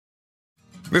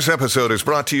This episode is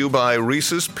brought to you by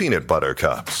Reese's Peanut Butter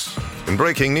Cups. In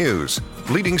breaking news,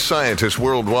 leading scientists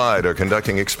worldwide are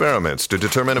conducting experiments to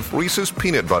determine if Reese's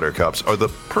Peanut Butter Cups are the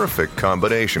perfect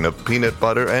combination of peanut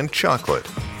butter and chocolate.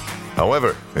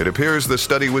 However, it appears the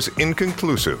study was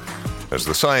inconclusive, as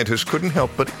the scientists couldn't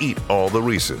help but eat all the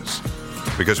Reese's.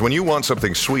 Because when you want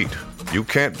something sweet, you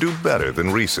can't do better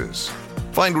than Reese's.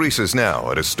 Find Reese's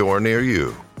now at a store near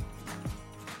you.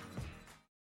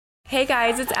 Hey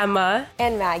guys, it's Emma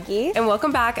and Maggie, and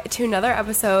welcome back to another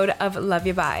episode of Love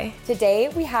You Bye. Today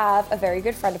we have a very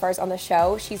good friend of ours on the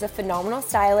show. She's a phenomenal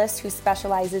stylist who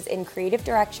specializes in creative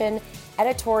direction,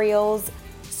 editorials,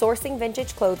 sourcing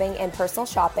vintage clothing, and personal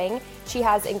shopping. She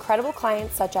has incredible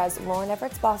clients such as Lauren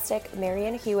Everett Bostic,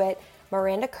 Marianne Hewitt,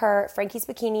 Miranda Kerr, Frankie's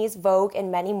Bikinis, Vogue,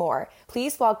 and many more.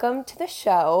 Please welcome to the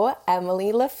show,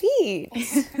 Emily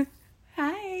Lafitte.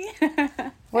 Hi.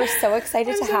 We're so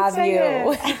excited to have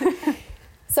you.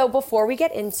 So before we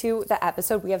get into the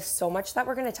episode, we have so much that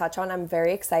we're going to touch on. I'm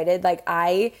very excited. Like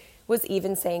I was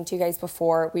even saying to you guys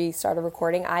before we started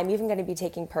recording, I'm even going to be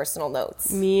taking personal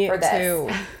notes. Me for this. too.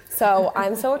 So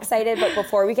I'm so excited. But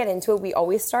before we get into it, we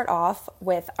always start off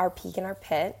with our peak and our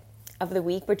pit of the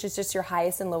week, which is just your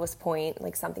highest and lowest point,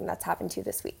 like something that's happened to you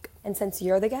this week. And since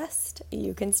you're the guest,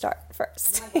 you can start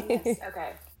first. Oh my goodness.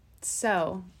 Okay.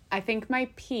 So I think my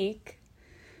peak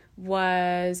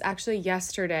was actually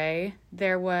yesterday.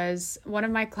 There was one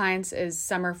of my clients is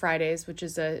Summer Fridays, which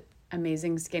is a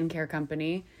amazing skincare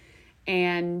company,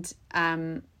 and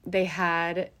they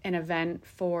had an event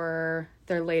for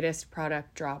their latest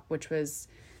product drop, which was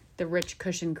the Rich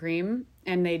Cushion Cream,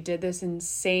 and they did this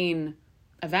insane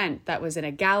event that was in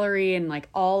a gallery, and like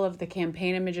all of the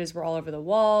campaign images were all over the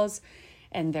walls,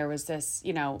 and there was this,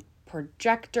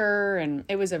 projector, and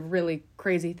it was a really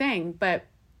crazy thing. But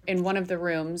in one of the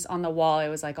rooms on the wall, it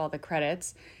was like all the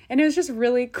credits, and it was just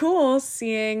really cool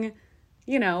seeing,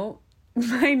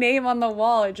 my name on the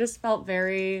wall. It just felt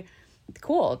very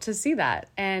cool to see that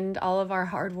and all of our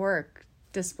hard work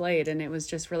displayed, and it was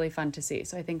just really fun to see.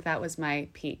 So I think that was my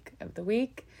peak of the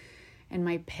week. And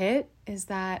my pit is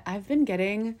that I've been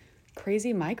getting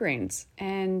crazy migraines,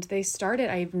 and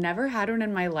I've never had one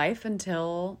in my life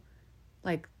until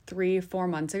like 3-4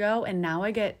 months ago, and now I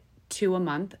get 2 a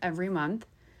month every month.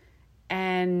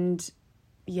 And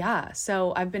yeah,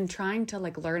 so I've been trying to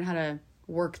like learn how to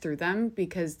work through them,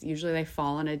 because usually they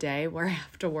fall on a day where I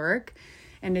have to work,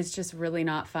 and it's just really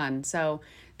not fun. So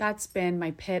that's been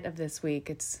my pit of this week.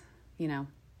 It's,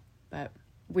 but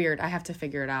weird. I have to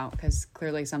figure it out because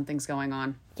clearly something's going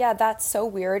on. Yeah, that's so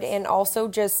weird. And also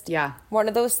just one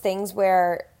of those things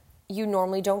where you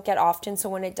normally don't get often. So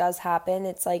when it does happen,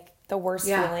 it's like the worst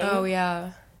feeling. Oh,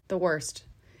 yeah. The worst.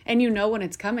 And when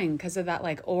it's coming because of that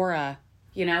like aura,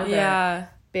 the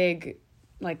big,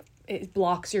 like it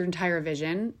blocks your entire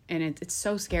vision, and it's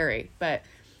so scary. But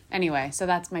anyway, so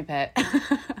that's my pit.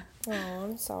 Oh,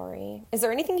 I'm sorry. Is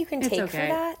there anything you can take for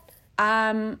that?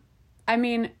 I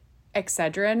mean,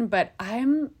 Excedrin, but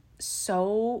I'm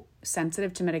so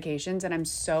sensitive to medications, and I'm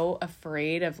so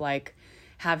afraid of like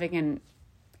having an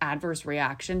adverse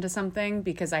reaction to something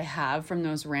because I have from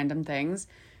those random things.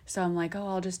 So I'm like,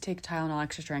 I'll just take Tylenol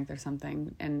extra strength or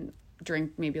something and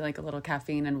drink maybe like a little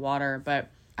caffeine and water. But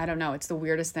I don't know. It's the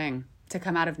weirdest thing to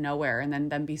come out of nowhere and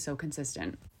then be so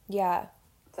consistent. Yeah.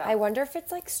 So. I wonder if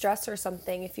it's like stress or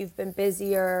something, if you've been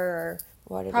busier or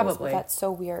what it Probably. is. But that's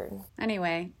so weird.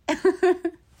 Anyway,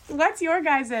 what's your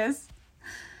guys's?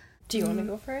 Do you want to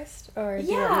go first, or do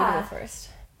you want me to go first?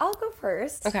 I'll go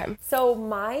first. Okay. So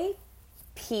my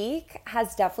peak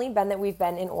has definitely been that we've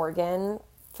been in Oregon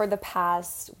for the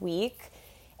past week,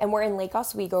 and we're in Lake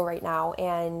Oswego right now,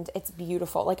 and it's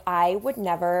beautiful. Like I would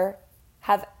never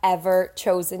have ever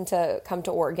chosen to come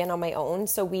to Oregon on my own.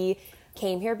 So we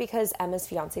came here because Emma's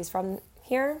fiance is from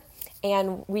here,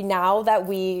 and now that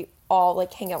we all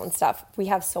like hang out and stuff, we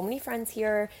have so many friends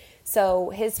here. So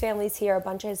his family's here, a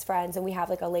bunch of his friends, and we have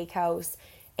like a lake house,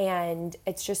 and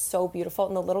it's just so beautiful.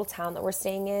 And the little town that we're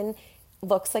staying in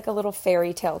looks like a little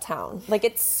fairy tale town. Like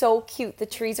it's so cute. The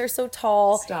trees are so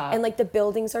tall. Stop. And like the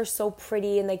buildings are so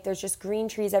pretty, and like there's just green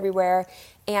trees everywhere,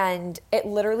 and it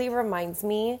literally reminds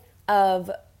me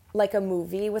of like a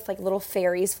movie with like little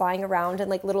fairies flying around and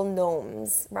like little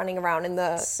gnomes running around in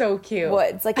the so cute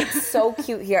woods. Like it's so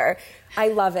cute here. I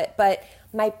love it. But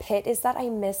my pit is that I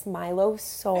miss Milo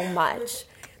so much.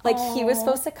 Like he was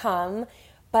supposed to come,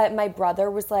 but my brother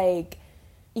was like,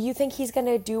 you think he's going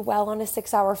to do well on a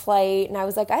 6-hour flight? And I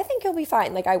was like, I think he'll be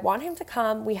fine. Like I want him to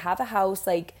come. We have a house.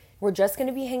 Like we're just going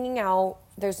to be hanging out.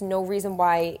 There's no reason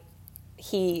why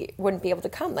he wouldn't be able to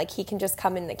come. Like he can just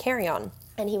come in the carry-on.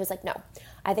 And he was like, no,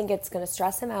 I think it's going to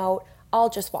stress him out. I'll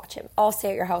just watch him. I'll stay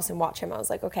at your house and watch him. I was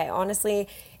like, okay, honestly,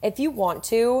 if you want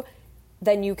to,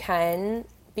 then you can,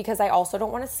 because I also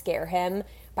don't want to scare him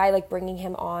by like bringing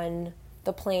him on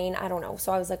the plane. I don't know.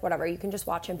 So I was like, whatever, you can just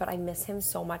watch him, but I miss him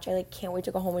so much. I like can't wait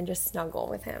to go home and just snuggle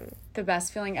with him. The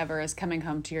best feeling ever is coming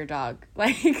home to your dog.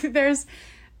 Like, there's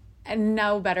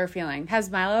no better feeling.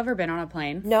 Has Milo ever been on a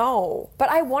plane? No, but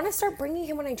I want to start bringing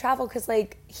him when I travel because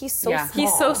like he's so small.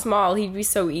 He's so small. He'd be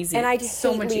so easy. And I hate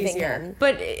so much leaving easier. him.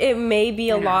 But it may be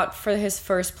a lot for his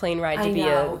first plane ride to be 6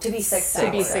 hours.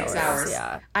 To be 6 hours.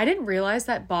 Yeah. I didn't realize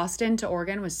that Boston to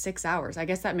Oregon was 6 hours. I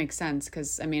guess that makes sense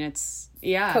because, I mean, it's,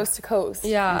 Coast to coast.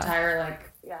 Yeah. entire,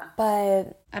 like, yeah.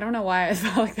 But I don't know why I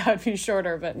felt like that would be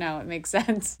shorter, but no, it makes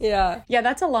sense. Yeah. Yeah,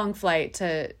 that's a long flight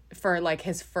for like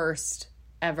his first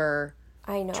ever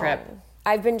I know. trip.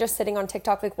 I've been just sitting on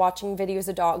TikTok like watching videos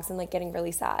of dogs and like getting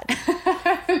really sad.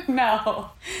 No,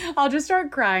 I'll just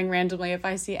start crying randomly if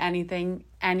I see anything,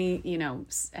 any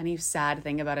sad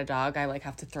thing about a dog. I like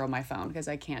have to throw my phone because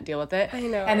I can't deal with it. I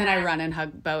know. And then I run and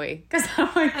hug Bowie because I'm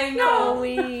like, I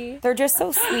know. They're just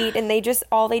so sweet and they just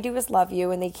all they do is love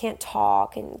you and they can't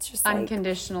talk and it's just like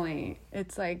unconditionally.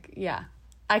 It's like, yeah.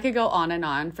 I could go on and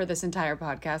on for this entire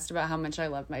podcast about how much I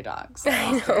love my dogs.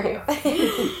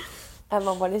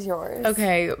 Emma, what is yours?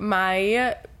 Okay,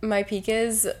 my peak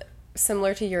is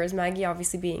similar to yours, Maggie.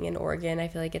 Obviously, being in Oregon, I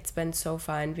feel like it's been so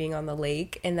fun being on the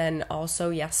lake. And then also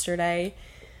yesterday,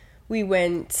 we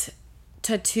went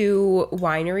to 2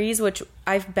 wineries, which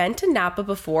I've been to Napa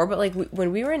before, but like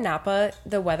when we were in Napa,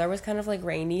 the weather was kind of like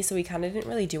rainy, so we kind of didn't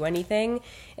really do anything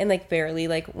and like barely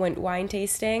like went wine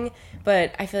tasting.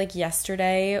 But I feel like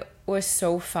yesterday was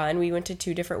so fun. We went to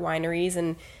 2 different wineries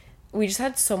and we just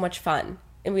had so much fun.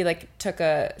 And we like took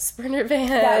a Sprinter van.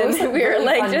 That was a we were really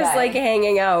like fun just day. like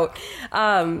hanging out.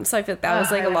 So I feel like that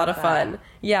was like I a lot love of fun.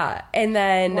 Yeah. And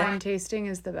then Wine tasting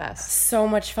is the best. so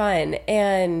much fun.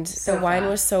 And the wine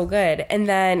was so good. And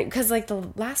then because like the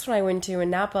last one I went to in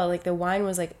Napa, like the wine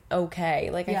was like okay.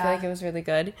 Like I feel like it was really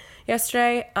good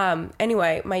yesterday.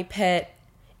 Anyway, my pit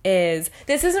is,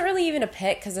 this isn't really even a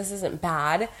pit because this isn't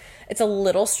bad. It's a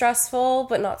little stressful,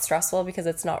 but not stressful because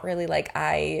it's not really like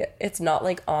it's not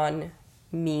like on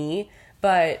me,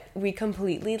 but we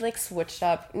completely like switched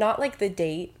up, not like the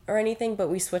date or anything, but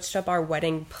we switched up our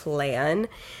wedding plan.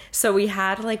 So we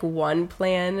had like one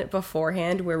plan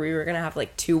beforehand where we were gonna have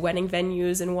like 2 wedding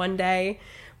venues in one day,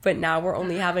 but now we're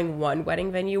only having 1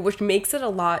 wedding venue, which makes it a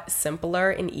lot simpler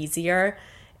and easier.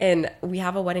 And we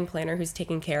have a wedding planner who's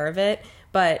taking care of it,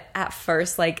 but at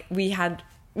first like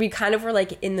we kind of were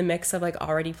like in the mix of like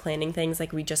already planning things.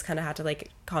 Like we just kind of had to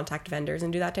like contact vendors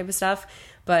and do that type of stuff,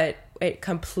 but it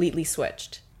completely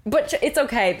switched. But it's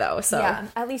okay though. So yeah,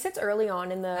 at least it's early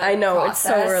on in the I know process, it's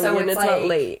so early and it's like, not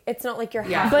late. It's not like you're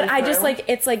But I just like,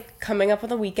 it's like coming up on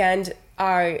the weekend.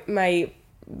 My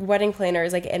wedding planner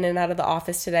is like in and out of the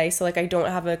office today, so like I don't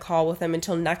have a call with him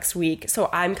until next week. So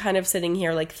I'm kind of sitting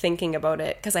here like thinking about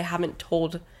it because I haven't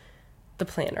told the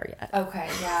planner yet. Okay,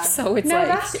 yeah. So it's No, like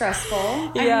that's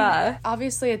stressful. Yeah. I mean,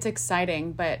 obviously it's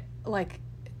exciting, but like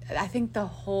I think the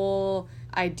whole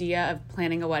idea of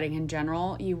planning a wedding in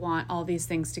general, you want all these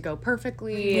things to go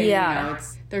perfectly. And, Yeah.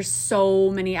 there's so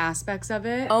many aspects of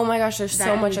it. Oh my gosh, there's so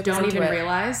that much you that goes don't into even it.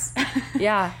 realize.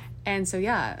 Yeah. And so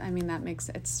yeah, I mean that makes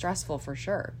it stressful for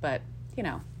sure, but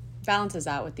balances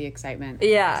out with the excitement.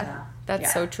 Yeah. That's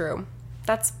yeah. so true.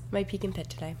 That's my peak and pit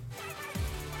today.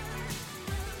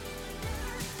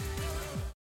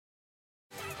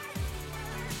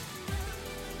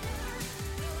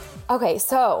 Okay,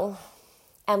 so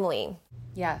Emily,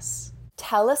 Yes.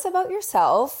 tell us about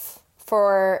yourself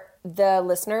for the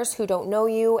listeners who don't know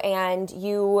you, and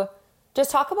you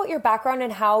just talk about your background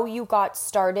and how you got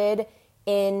started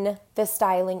in the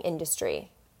styling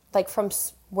industry, like from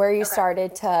where you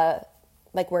started to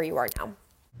like where you are now.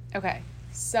 Okay,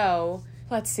 so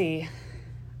let's see.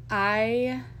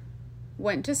 I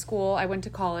went to school, I went to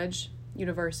college,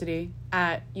 university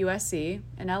at USC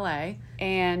in LA,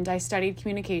 and I studied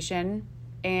communication,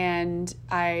 and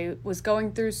I was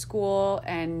going through school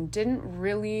and didn't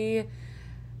really,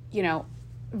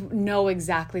 know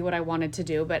exactly what I wanted to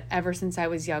do, but ever since I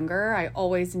was younger, I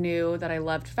always knew that I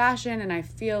loved fashion, and I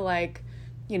feel like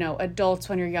adults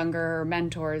when you're younger or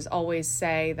mentors always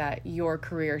say that your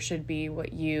career should be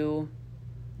what you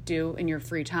do in your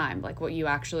free time, like what you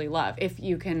actually love. If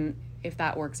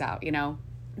that works out,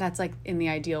 that's like in the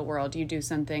ideal world, you do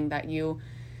something that you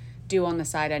do on the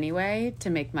side anyway to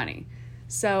make money.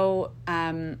 So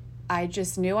I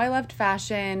just knew I loved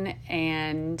fashion,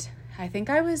 and I think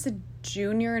I was a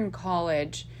junior in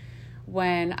college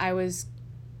when I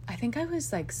think I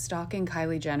was like stalking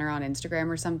Kylie Jenner on Instagram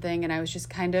or something, and I was just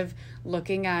kind of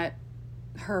looking at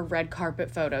her red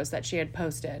carpet photos that she had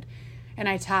posted. And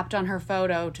I tapped on her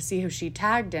photo to see who she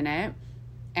tagged in it,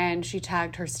 and she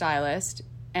tagged her stylist.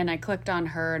 And I clicked on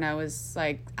her, and I was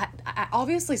like,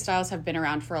 obviously stylists have been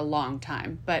around for a long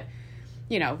time, but,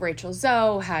 you know, Rachel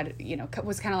Zoe had, you know,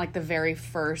 was kind of like the very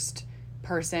first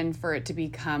person for it to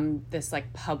become this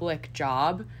like public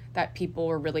job that people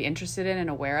were really interested in and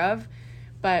aware of.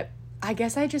 But I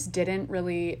guess I just didn't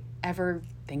really ever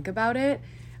think about it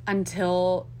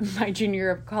until my junior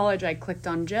year of college. I clicked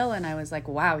on Jill and I was like,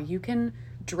 wow, you can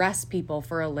dress people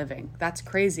for a living. That's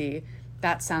crazy.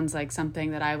 That sounds like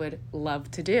something that I would love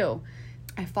to do.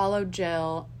 I followed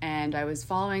Jill, and I was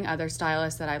following other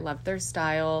stylists that I loved their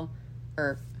style,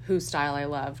 or whose style I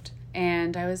loved.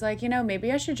 And I was like, you know,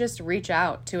 maybe I should just reach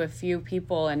out to a few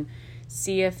people and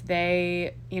see if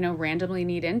they, you know, randomly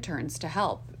need interns to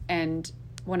help. And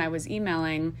when I was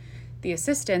emailing the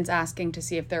assistants asking to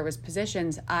see if there was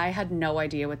positions, I had no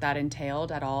idea what that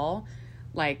entailed at all.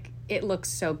 Like, it looks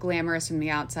so glamorous from the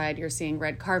outside. You're seeing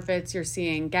red carpets, you're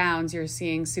seeing gowns, you're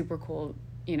seeing super cool,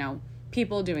 you know,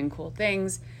 people doing cool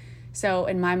things. So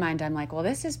in my mind, I'm like, well,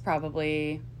 this is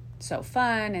probably so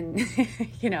fun and,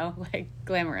 you know, like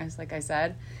glamorous, like I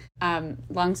said.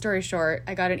 Long story short,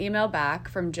 I got an email back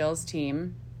from Jill's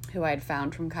team, who I had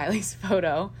found from Kylie's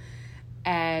photo,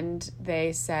 and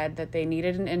they said that they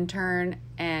needed an intern,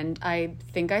 and I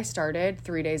think I started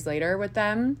 3 days later with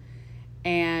them,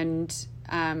 and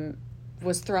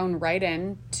was thrown right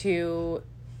into,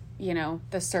 you know,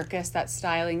 the circus that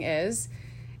styling is.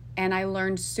 And I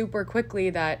learned super quickly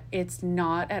that it's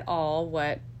not at all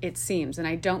what it seems. And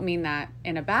I don't mean that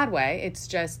in a bad way. It's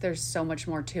just there's so much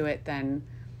more to it than,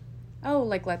 oh,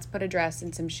 like, let's put a dress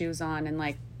and some shoes on and,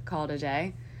 like, call it a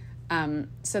day.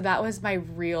 So that was my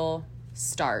real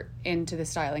start into the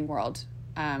styling world.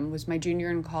 Was my junior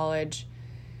in college,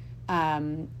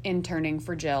 interning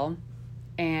for Jill.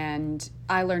 And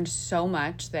I learned so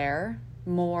much there,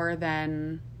 more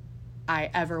than I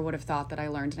ever would have thought that I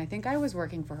learned. And I think I was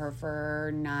working for her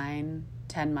for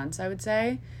 9-10 months, I would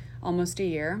say, almost a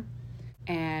year.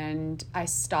 And I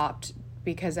stopped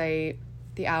because the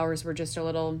hours were just a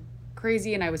little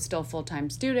crazy, and I was still a full-time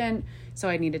student, so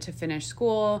I needed to finish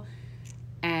school.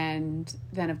 And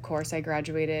then, of course, I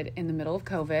graduated in the middle of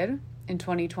COVID in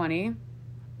 2020,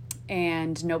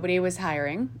 and nobody was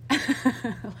hiring.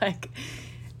 Like,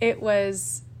 it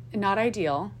was not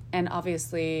ideal, and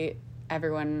obviously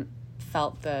everyone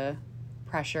felt the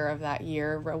pressure of that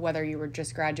year, whether you were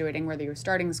just graduating, whether you were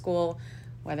starting school,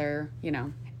 whether, you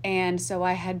know. And so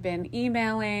I had been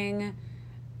emailing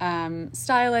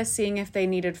stylists, seeing if they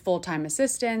needed full-time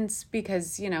assistants,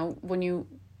 because, you know, when you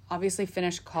obviously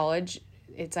finish college,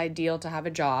 it's ideal to have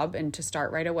a job and to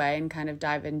start right away and kind of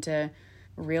dive into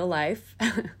real life.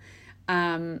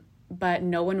 But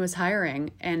no one was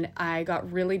hiring, and I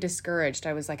got really discouraged.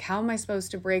 I was like, how am I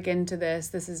supposed to break into this?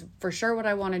 This is for sure what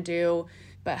I want to do,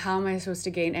 but how am I supposed to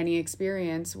gain any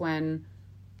experience when,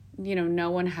 you know, no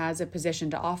one has a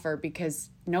position to offer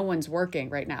because no one's working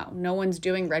right now. No one's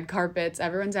doing red carpets.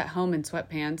 Everyone's at home in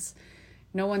sweatpants.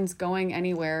 No one's going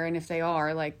anywhere, and if they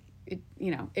are, like, it,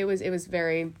 you know, it was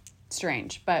very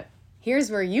strange. But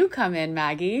here's where you come in,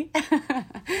 Maggie.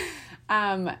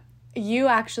 You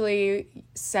actually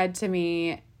said to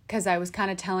me, because I was kind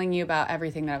of telling you about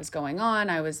everything that was going on,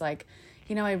 I was like,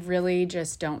 you know, I really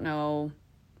just don't know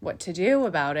what to do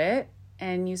about it.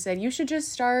 And you said, you should just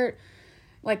start,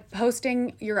 like,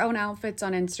 posting your own outfits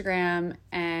on Instagram,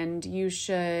 and you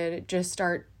should just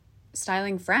start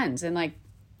styling friends and, like,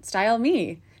 style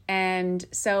me. And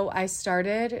so I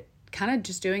started kind of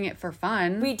just doing it for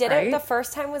fun. We did it. The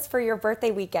first time was for your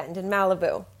birthday weekend in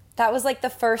Malibu. That was, like, the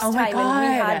first time. God.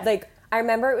 And we had, like, I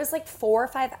remember it was, like, 4 or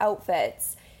 5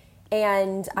 outfits.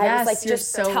 And I was like,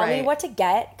 just so tell me what to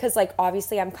get. Because, like,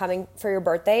 obviously I'm coming for your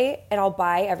birthday and I'll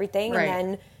buy everything. Right.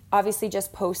 And then obviously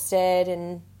just post it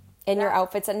and in your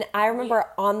outfits. And I remember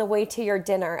on the way to your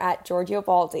dinner at Giorgio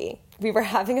Baldi, we were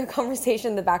having a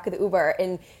conversation in the back of the Uber.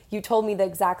 And you told me the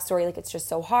exact story. Like, it's just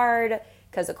so hard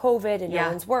because of COVID and no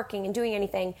one's working and doing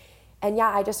anything. And yeah,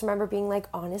 I just remember being like,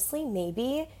 honestly,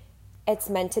 maybe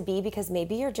it's meant to be, because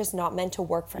maybe you're just not meant to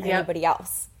work for anybody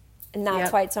else. And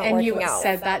that's why it's not working out. And you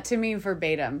said that to me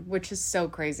verbatim, which is so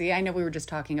crazy. I know we were just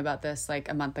talking about this like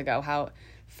a month ago, how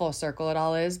full circle it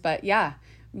all is. But yeah,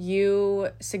 you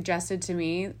suggested to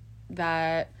me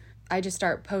that I just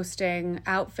start posting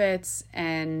outfits,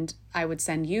 and I would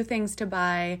send you things to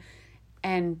buy.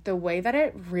 And the way that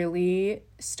it really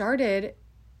started,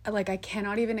 like, I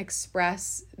cannot even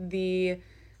express the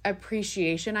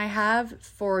appreciation I have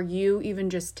for you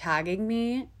even just tagging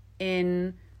me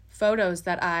in photos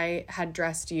that I had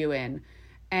dressed you in.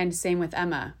 And same with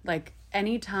Emma. Like,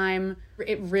 anytime,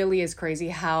 it really is crazy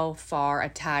how far a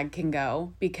tag can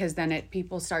go, because then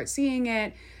people start seeing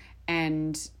it,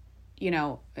 and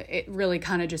it really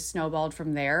kind of just snowballed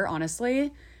from there,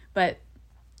 honestly. But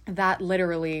that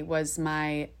literally was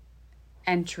my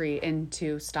entry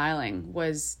into styling,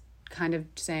 was kind of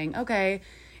saying, okay,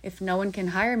 if no one can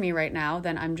hire me right now,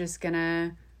 then I'm just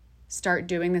gonna start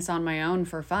doing this on my own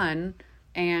for fun.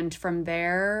 And from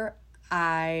there,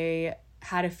 I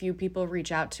had a few people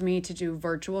reach out to me to do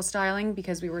virtual styling,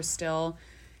 because we were still,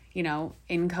 in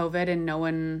COVID and no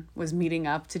one was meeting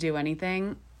up to do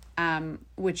anything,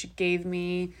 which gave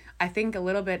me, I think, a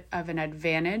little bit of an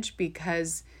advantage,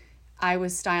 because I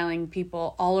was styling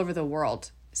people all over the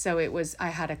world. So I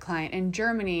had a client in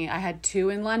Germany, I had 2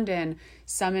 in London,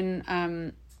 some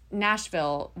in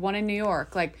Nashville, 1 in New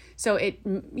York. So it,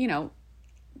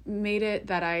 made it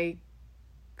that I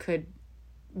could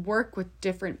work with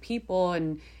different people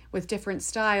and with different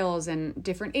styles and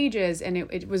different ages. And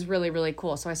it was really, really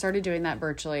cool. So I started doing that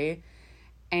virtually.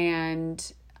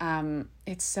 And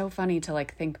it's so funny to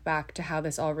think back to how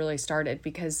this all really started,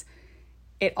 because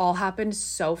it all happened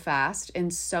so fast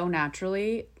and so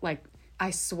naturally. I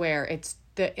swear, it's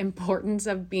the importance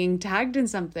of being tagged in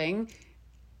something,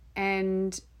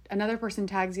 and another person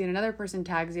tags you and another person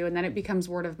tags you, and then it becomes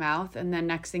word of mouth. And then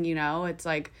next thing you know, it's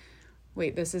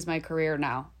wait, this is my career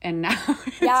now. And now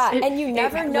and you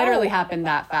never know. It literally happened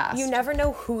that fast. You never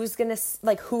know who's gonna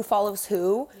who follows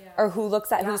who, or who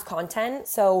looks at whose content.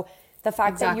 So the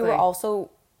fact that you were also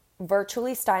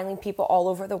virtually styling people all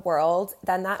over the world,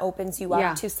 then that opens you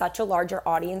up to such a larger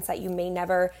audience that you may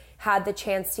never had the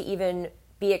chance to even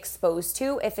be exposed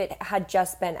to if it had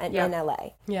just been in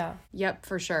LA. Yeah. Yep,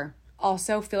 for sure.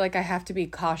 Also feel like I have to be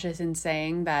cautious in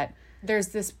saying that there's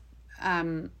this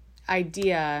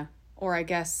idea, or I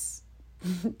guess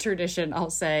tradition, I'll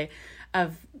say,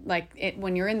 of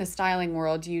when you're in the styling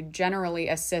world, you generally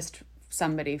assist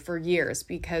somebody for years,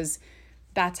 because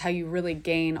that's how you really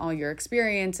gain all your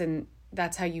experience, and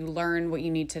that's how you learn what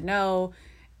you need to know.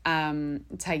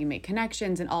 It's how you make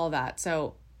connections and all of that.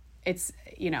 So it's,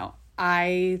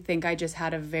 I think I just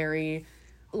had a very,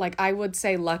 I would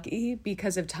say lucky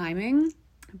because of timing,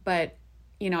 but,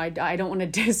 I don't want to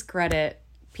discredit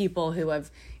people who have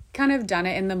kind of done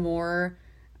it in the more,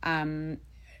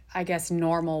 I guess,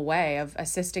 normal way of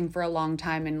assisting for a long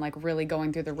time and really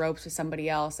going through the ropes with somebody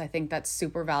else. I think that's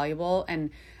super valuable. And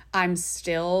I'm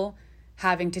still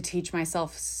having to teach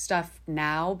myself stuff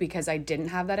now, because I didn't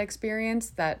have that experience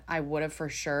that I would have for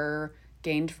sure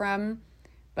gained from.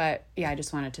 But yeah, I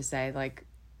just wanted to say,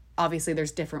 obviously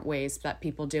there's different ways that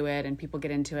people do it and people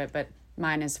get into it, but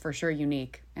mine is for sure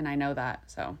unique, and I know that.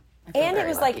 So I feel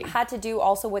very lucky. Had to do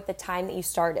also with the time that you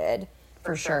started.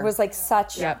 For sure. It was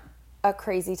such a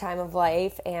crazy time of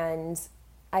life, and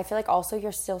I feel also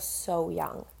you're still so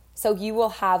young. So you will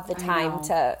have the time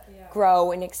to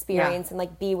grow and experience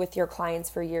and be with your clients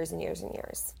for years and years and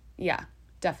years. Yeah,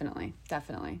 definitely.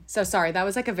 So sorry, that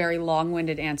was a very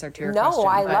long-winded answer to your question. No,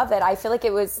 I love it. I feel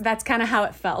it was... That's kind of how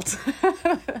it felt.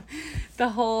 The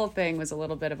whole thing was a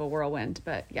little bit of a whirlwind,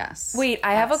 but yes. Wait,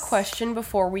 I have a question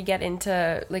before we get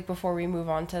into, before we move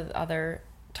on to other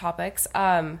topics.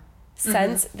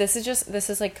 Since this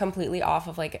is completely off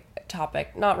of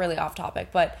topic, not really off topic,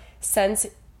 but since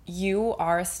you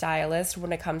are a stylist,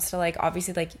 when it comes to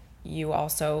obviously you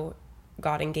also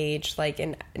got engaged,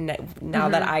 and now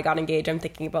that I got engaged, I'm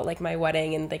thinking about my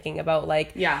wedding and thinking about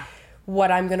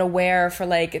what I'm gonna wear for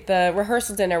the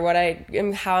rehearsal dinner,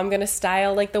 how I'm gonna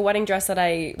style the wedding dress that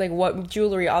I what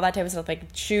jewelry, all that type of stuff,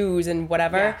 shoes and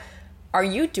whatever. Yeah. Are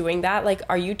you doing that?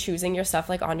 Are you choosing your stuff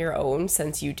on your own,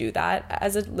 since you do that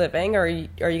as a living, or are you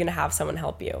gonna have someone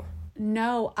help you?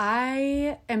 No,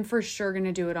 I am for sure going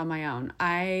to do it on my own.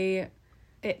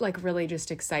 It really just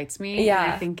excites me. Yeah.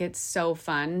 And I think it's so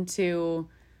fun to,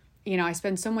 I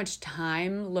spend so much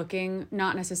time looking,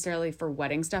 not necessarily for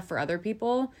wedding stuff for other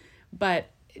people,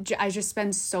 but I just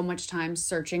spend so much time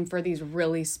searching for these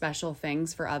really special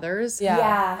things for others.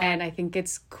 Yeah. And I think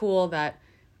it's cool that,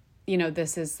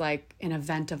 this is an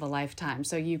event of a lifetime.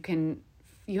 So you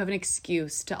have an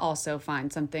excuse to also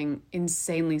find something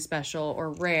insanely special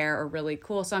or rare or really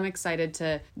cool. So I'm excited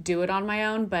to do it on my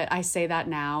own, but I say that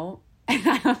now. And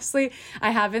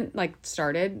I haven't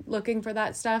started looking for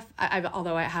that stuff.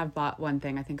 Although I have bought one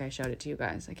thing. I think I showed it to you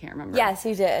guys. I can't remember. Yes,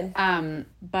 you did.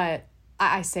 But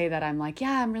I say that I'm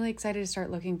I'm really excited to start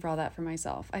looking for all that for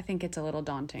myself. I think it's a little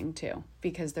daunting too,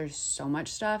 because there's so much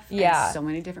stuff. Yeah. And so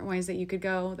many different ways that you could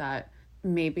go that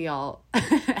maybe I'll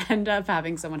end up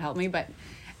having someone help me. But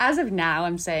as of now,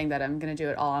 I'm saying that I'm going to do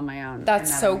it all on my own.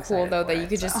 That's so cool, though, that you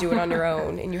could just do it on your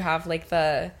own, and you have,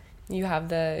 the you have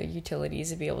the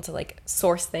utilities to be able to like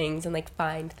source things and like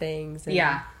find things. And,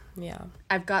 yeah.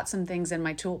 I've got some things in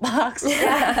my toolbox.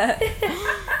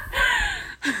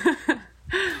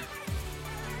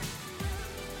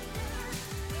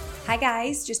 Hi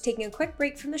guys, just taking a quick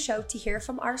break from the show to hear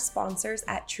from our sponsors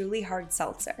at Truly Hard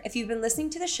Seltzer. If you've been listening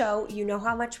to the show, you know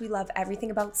how much we love everything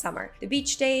about summer. The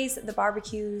beach days, the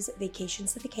barbecues,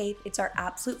 vacations to the Cape, it's our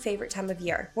absolute favorite time of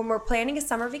year. When we're planning a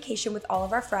summer vacation with all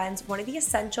of our friends, one of the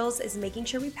essentials is making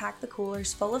sure we pack the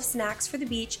coolers full of snacks for the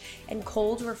beach and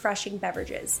cold, refreshing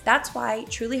beverages. That's why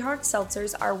Truly Hard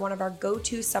Seltzers are one of our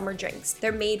go-to summer drinks.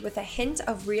 They're made with a hint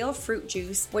of real fruit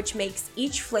juice, which makes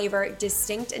each flavor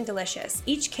distinct and delicious.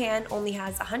 Each can only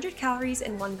has 100 calories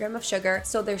and 1 gram of sugar,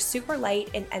 so they're super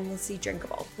light and endlessly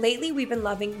drinkable. Lately, we've been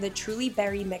loving the Truly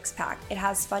Berry Mix Pack. It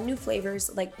has fun new flavors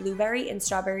like blueberry and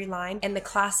strawberry lime, and the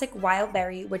classic wild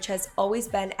berry, which has always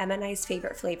been Emma and I's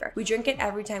favorite flavor. We drink it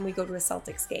every time we go to a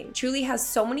Celtics game. Truly has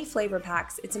so many flavor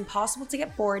packs, it's impossible to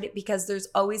get bored because there's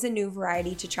always a new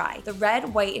variety to try. The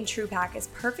red, white, and true pack is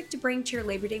perfect to bring to your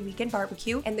Labor Day weekend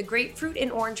barbecue, and the grapefruit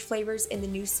and orange flavors in the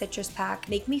new citrus pack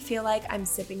make me feel like I'm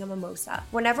sipping a mimosa.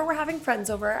 Whenever we're having friends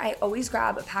over, I always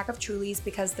grab a pack of Trulies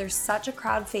because they're such a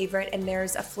crowd favorite and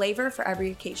there's a flavor for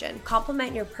every occasion.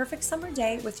 Complement your perfect summer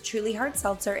day with Truly Hard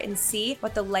Seltzer and see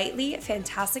what the lightly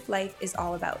fantastic life is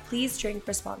all about. Please drink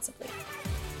responsibly.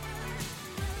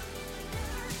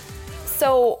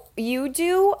 So you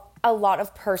do a lot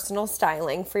of personal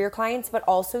styling for your clients, but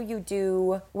also you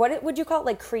do, what would you call it,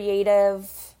 like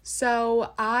creative?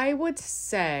 So I would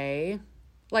say,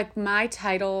 like, my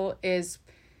title is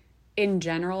in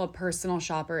general a personal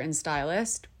shopper and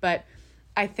stylist, but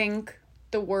I think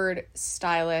the word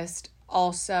stylist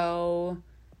also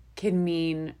can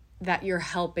mean that you're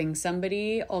helping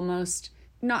somebody almost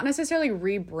not necessarily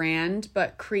rebrand,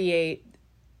 but create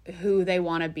who they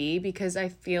want to be, because I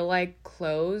feel like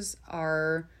clothes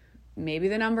are maybe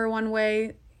the number one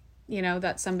way, you know,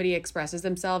 that somebody expresses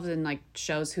themselves and like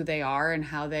shows who they are and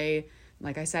how they,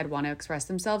 like I said, want to express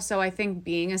themselves. So I think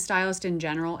being a stylist in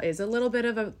general is a little bit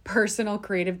of a personal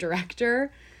creative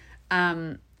director.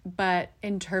 But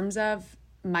in terms of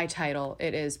my title,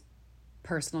 it is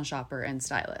personal shopper and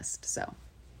stylist. So,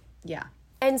 yeah.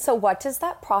 And so what does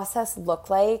that process look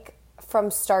like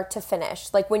from start to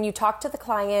finish? Like when you talk to the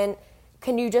client,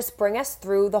 can you just bring us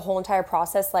through the whole entire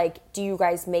process? Like, do you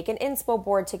guys make an inspo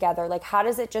board together? Like, how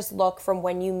does it just look from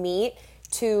when you meet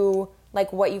to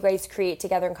like what you guys create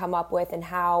together and come up with, and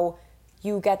how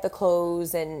you get the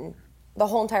clothes and the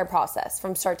whole entire process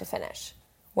from start to finish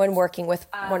when working with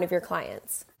one of your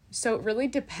clients? So it really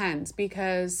depends,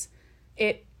 because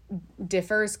it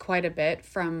differs quite a bit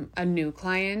from a new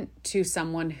client to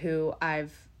someone who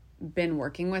I've been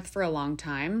working with for a long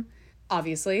time,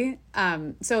 obviously.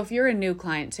 So if you're a new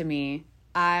client to me,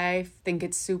 I think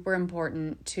it's super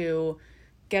important to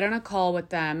get on a call with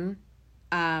them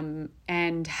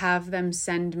and have them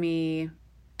send me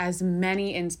as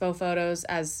many inspo photos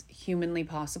as humanly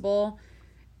possible.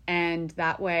 And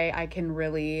that way I can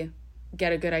really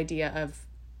get a good idea of,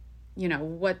 you know,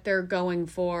 what they're going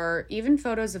for, even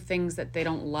photos of things that they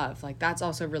don't love. Like that's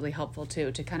also really helpful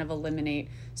too, to kind of eliminate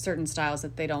certain styles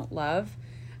that they don't love.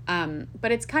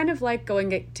 But it's kind of like going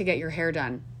to get your hair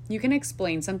done. You can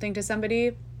explain something to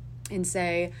somebody and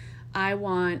say, I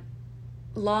want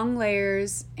long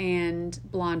layers and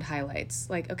blonde highlights.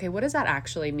 Like, okay, what does that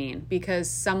actually mean? Because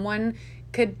someone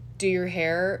could do your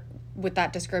hair with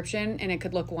that description and it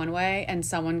could look one way, and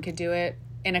someone could do it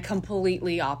in a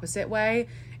completely opposite way,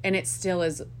 and it still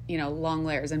is, you know, long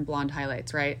layers and blonde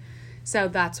highlights, right? So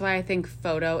that's why I think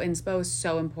photo inspo is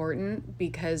so important,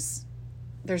 because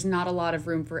there's not a lot of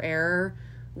room for error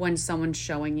when someone's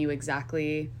showing you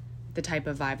exactly the type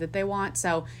of vibe that they want.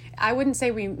 So I wouldn't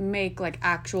say we make like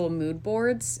actual mood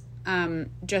boards,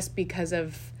 just because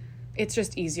of, it's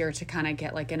just easier to kind of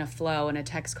get like in a flow in a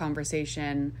text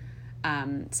conversation,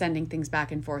 sending things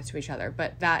back and forth to each other.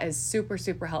 But that is super,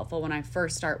 super helpful when I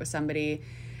first start with somebody.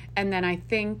 And then I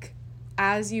think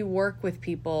as you work with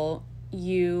people,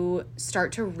 you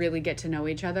start to really get to know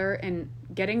each other, and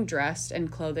getting dressed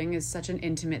and clothing is such an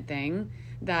intimate thing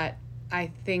that I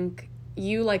think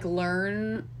you like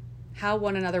learn how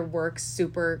one another works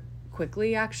super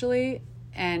quickly, actually.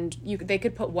 And they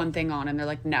could put one thing on and they're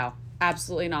like, no,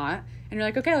 absolutely not. And you're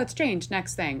like, okay, let's change,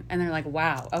 next thing. And they're like,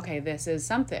 wow, okay, this is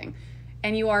something.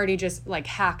 And you already just like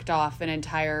hacked off an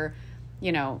entire,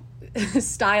 you know,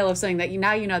 style of something that you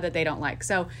know that they don't like.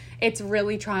 So it's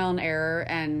really trial and error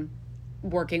and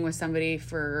working with somebody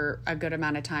for a good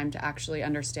amount of time to actually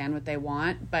understand what they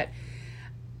want. But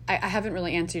I haven't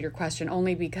really answered your question,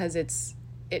 only because it's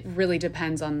it really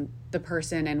depends on the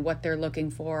person and what they're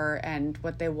looking for and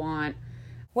what they want.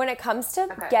 When it comes to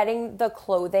getting the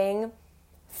clothing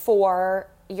for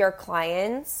your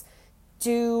clients,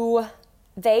 do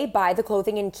they buy the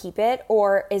clothing and keep it,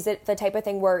 or is it the type of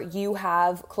thing where you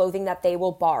have clothing that they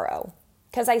will borrow?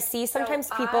 Because I see sometimes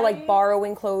people like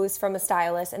borrowing clothes from a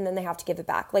stylist and then they have to give it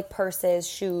back, like purses,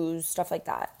 shoes, stuff like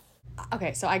that.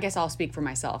 Okay, so I guess I'll speak for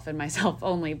myself and myself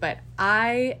only, but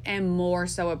I am more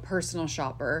so a personal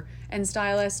shopper and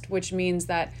stylist, which means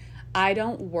that I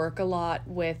don't work a lot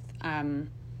with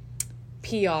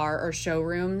PR or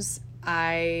showrooms.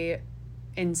 I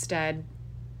instead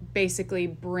basically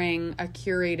bring a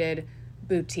curated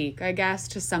boutique, I guess,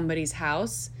 to somebody's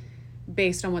house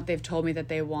based on what they've told me that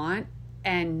they want.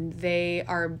 And they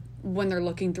are, when they're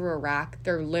looking through a rack,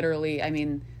 they're literally, I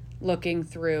mean, looking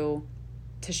through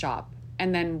to shop.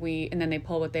 And then they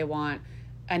pull what they want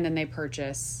and then they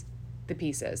purchase the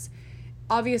pieces.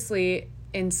 Obviously,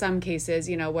 in some cases,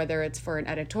 you know, whether it's for an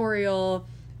editorial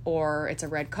or it's a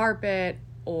red carpet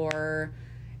or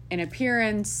an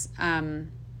appearance,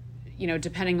 you know,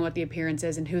 depending on what the appearance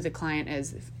is and who the client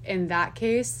is, in that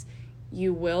case,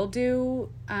 you will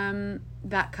do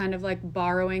that kind of like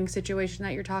borrowing situation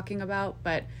that you're talking about.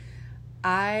 But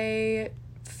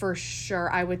for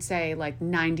sure, I would say like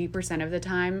 90% of the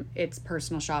time it's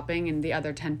personal shopping and the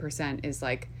other 10% is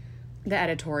like the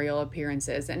editorial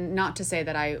appearances. And not to say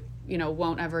that I, you know,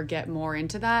 won't ever get more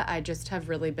into that. I just have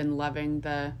really been loving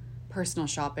the personal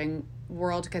shopping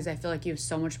world because I feel like you have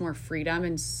so much more freedom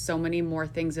and so many more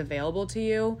things available to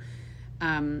you.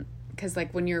 Because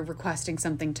like when you're requesting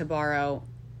something to borrow,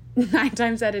 9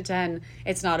 times out of 10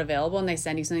 it's not available and they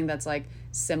send you something that's like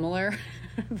similar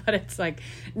but it's like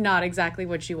not exactly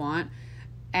what you want,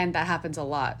 and that happens a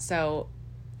lot. So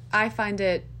I find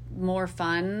it more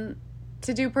fun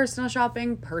to do personal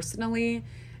shopping personally,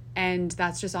 and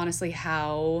that's just honestly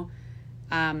how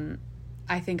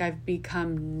I think I've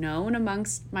become known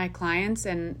amongst my clients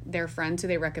and their friends who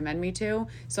they recommend me to.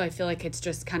 So I feel like it's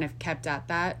just kind of kept at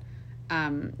that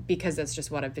because that's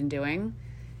just what I've been doing.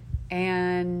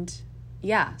 And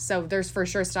yeah, so there's for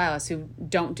sure stylists who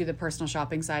don't do the personal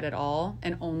shopping side at all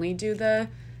and only do the,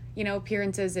 you know,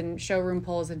 appearances and showroom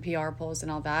pulls and PR pulls and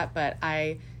all that. But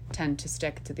I tend to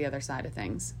stick to the other side of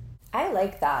things. I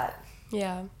like that.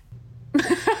 Yeah.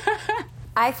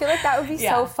 I feel like that would be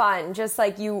so fun. Just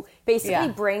like you basically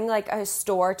bring like a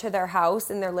store to their house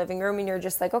in their living room and you're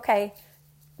just like, okay,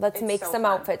 let's make some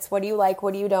outfits. What do you like?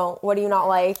 What do you don't? What do you not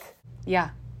like?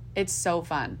 Yeah, it's so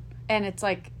fun. And it's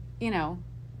like, you know,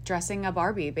 dressing a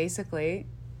Barbie basically,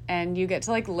 and you get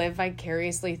to like live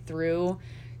vicariously through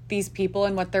these people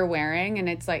and what they're wearing, and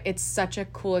it's like it's such a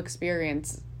cool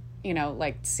experience, you know,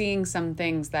 like seeing some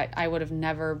things that I would have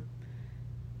never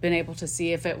been able to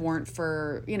see if it weren't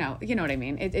for, you know what I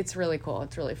mean. It's really cool.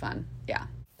 It's really fun. Yeah.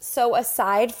 So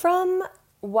aside from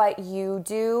what you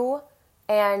do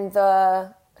and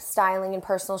the styling and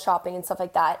personal shopping and stuff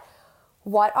like that,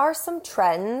 what are some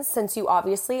trends, since you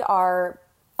obviously are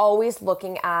always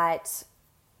looking at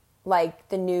like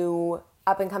the new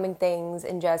up and coming things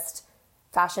and just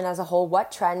fashion as a whole,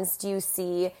 what trends do you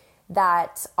see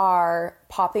that are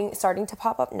starting to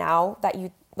pop up now that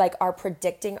you like are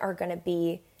predicting are going to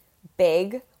be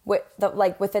big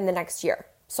within the next year?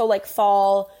 So like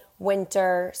fall,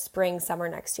 winter, spring, summer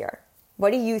next year.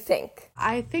 What do you think?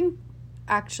 I think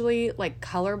actually like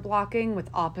color blocking with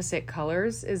opposite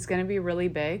colors is going to be really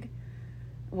big,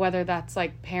 whether that's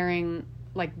like pairing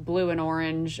like blue and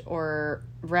orange or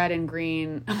red and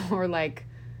green or like,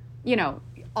 you know,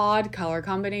 odd color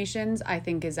combinations, I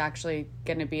think is actually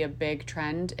going to be a big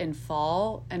trend in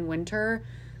fall and winter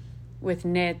with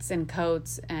knits and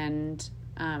coats and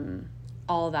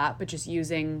all that, but just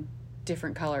using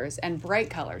different colors and bright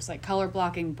colors, like color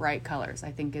blocking bright colors,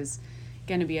 I think is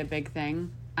going to be a big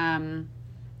thing.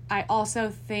 I also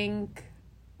think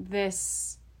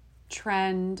this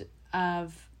trend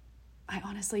of, I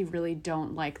honestly really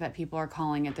don't like that people are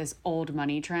calling it this old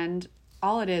money trend.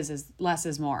 All it is less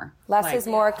is more. Less is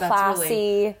more,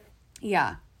 classy.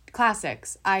 Yeah,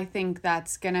 classics. I think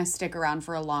that's going to stick around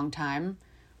for a long time,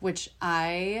 which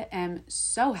I am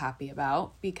so happy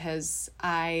about because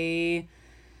I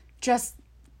just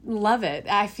love it.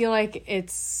 I feel like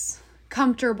it's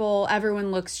comfortable.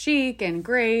 Everyone looks chic and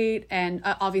great. And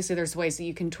obviously there's ways that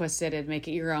you can twist it and make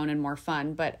it your own and more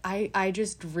fun. But I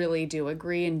just really do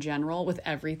agree in general with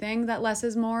everything that less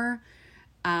is more.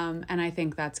 And I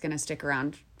think that's going to stick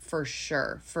around for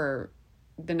sure for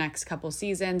the next couple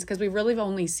seasons because we really have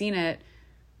only seen it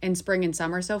in spring and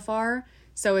summer so far.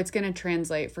 So it's going to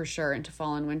translate for sure into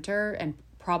fall and winter and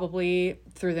probably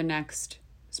through the next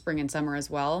spring and summer as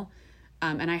well.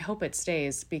 And I hope it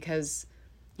stays because,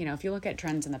 you know, if you look at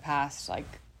trends in the past, like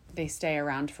they stay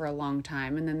around for a long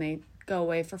time and then they go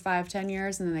away for 5-10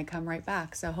 years and then they come right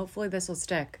back. So hopefully this will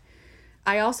stick.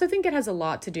 I also think it has a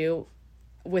lot to do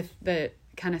with the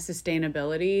kind of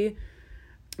sustainability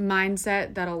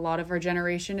mindset that a lot of our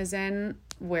generation is in,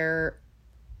 where,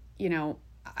 you know,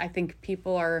 I think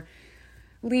people are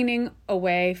leaning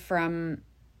away from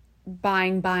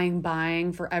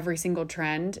buying for every single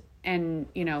trend and,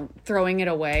 you know, throwing it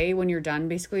away when you're done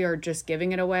basically, or just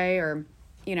giving it away. Or,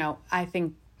 you know, I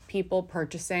think people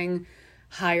purchasing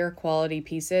higher quality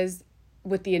pieces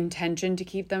with the intention to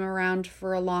keep them around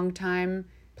for a long time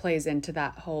plays into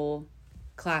that whole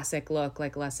classic look,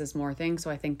 like less is more thing. So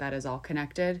I think that is all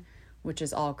connected, which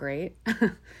is all great.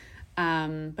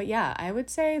 But yeah, I would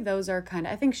say those are kind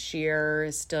of, I think sheer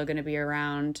is still going to be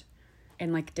around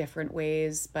in like different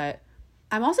ways, but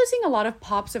I'm also seeing a lot of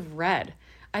pops of red.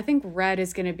 I think red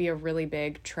is going to be a really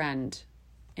big trend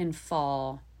in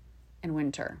fall and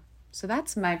winter. So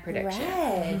that's my prediction.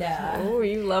 Red. Oh,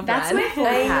 you love that's red. my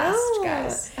forecast,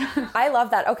 guys. I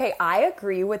love that. Okay, I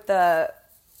agree with the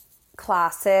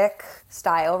classic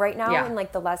style right now, Yeah. and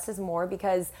like the less is more,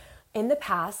 because in the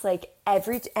past, like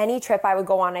any trip I would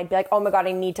go on, I'd be like, oh my God,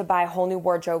 I need to buy a whole new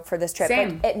wardrobe for this trip.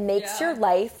 Same. Like, it makes your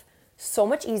life so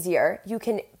much easier. You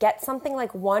can get something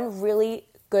like one really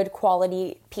good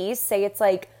quality piece, say it's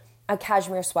like a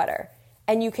cashmere sweater,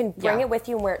 and you can bring it with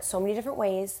you and wear it so many different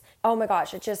ways. Oh my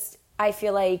gosh, I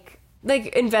feel like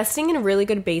Investing in really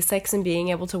good basics and being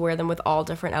able to wear them with all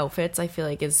different outfits, I feel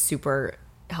like is super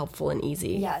helpful and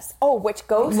easy. yes. Oh, which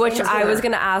I was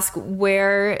going to ask,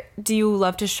 where do you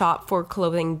love to shop for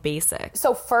clothing basics?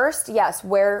 So first, yes,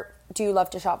 where do you love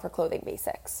to shop for clothing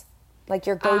basics? Like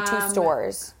your go-to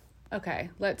stores. Okay,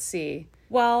 let's see.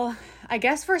 Well, I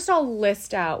guess first I'll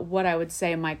list out what I would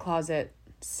say my closet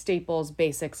staples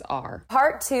basics are.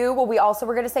 Part two, well,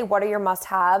 we're going to say what are your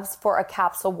must-haves for a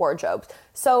capsule wardrobe.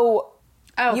 So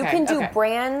you can do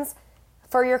brands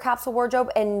for your capsule wardrobe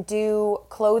and do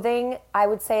clothing, I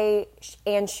would say,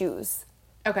 and shoes.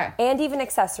 Okay. And even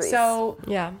accessories. So,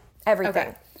 Yeah. Everything.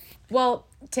 okay. Well,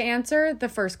 to answer the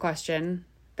first question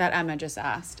that Emma just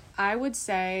asked, I would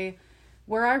say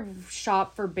where I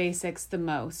shop for basics the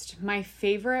most, my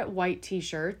favorite white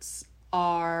t-shirts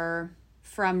are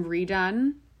from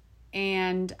Redone,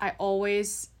 and I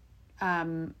always,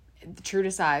 true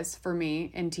to size for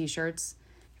me in t-shirts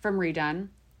from Redone.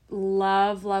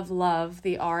 Love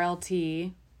the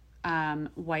RLT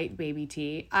white baby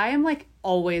tee. I am like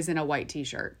always in a white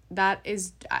t-shirt. That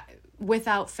is,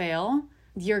 without fail,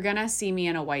 you're gonna see me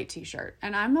in a white t-shirt,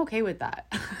 and I'm okay with that.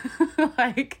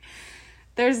 Like,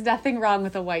 there's nothing wrong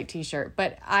with a white t-shirt,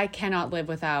 but I cannot live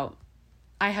without.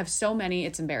 I have so many,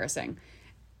 it's embarrassing.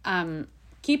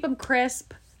 Keep them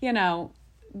crisp, you know.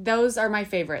 Those are my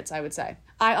favorites, I would say.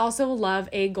 I also love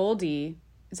a Goldie.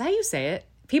 Is that how you say it?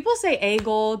 People say a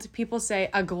gold, people say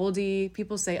a Goldie,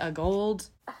 people say a gold.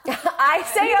 I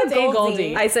say a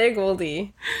Goldie. I say a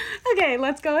Goldie. Okay,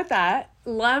 let's go with that.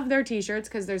 Love their t-shirts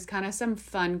because there's kind of some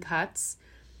fun cuts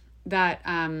that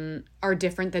are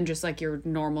different than just like your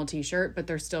normal t-shirt, but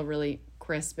they're still really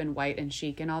crisp and white and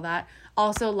chic and all that.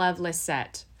 Also love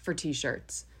Lafitte for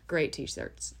t-shirts. Great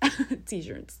t-shirts.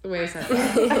 T-shirts, the way I said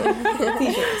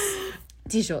that.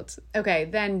 T-shirts. Okay,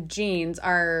 then jeans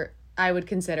are, I would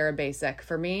consider a basic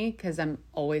for me because I'm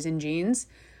always in jeans.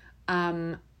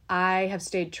 I have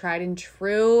stayed tried and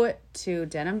true to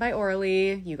Denim by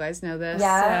Orly. You guys know this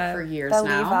for years the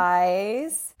now.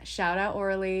 Levi's. Shout out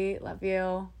Orly. Love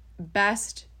you.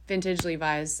 Best vintage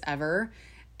Levi's ever.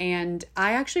 And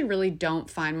I actually really don't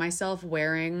find myself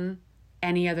wearing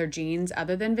any other jeans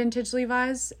other than vintage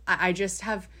Levi's. I just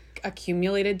have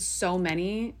accumulated so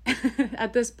many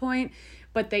at this point,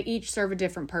 but they each serve a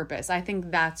different purpose. I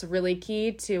think that's really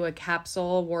key to a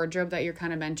capsule wardrobe that you're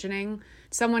kind of mentioning.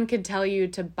 Someone could tell you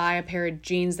to buy a pair of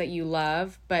jeans that you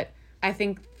love, but I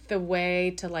think the way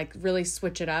to like really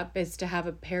switch it up is to have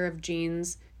a pair of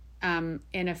jeans in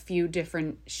a few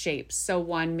different shapes. So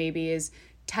one maybe is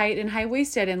tight and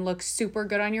high-waisted and looks super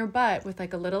good on your butt with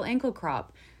like a little ankle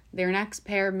crop. Their next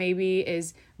pair maybe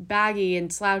is baggy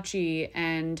and slouchy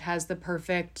and has the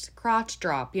perfect crotch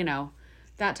drop, you know,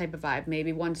 that type of vibe.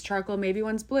 Maybe one's charcoal, maybe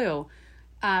one's blue.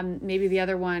 Maybe the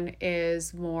other one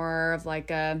is more of like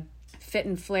a fit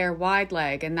and flare wide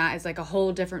leg, and that is like a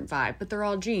whole different vibe, but they're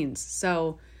all jeans.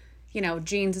 So, you know,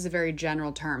 jeans is a very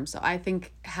general term. So I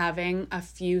think having a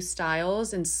few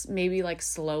styles and maybe like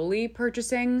slowly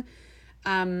purchasing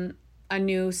a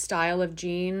new style of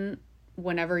jean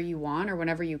whenever you want or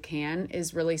whenever you can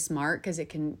is really smart because it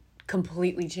can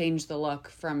completely change the look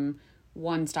from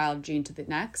one style of jean to the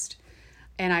next.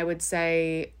 And I would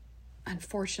say,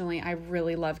 unfortunately, I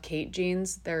really love Kate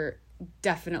jeans. They're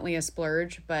definitely a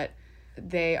splurge, but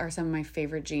they are some of my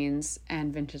favorite jeans,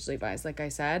 and vintage Levi's, like I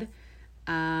said.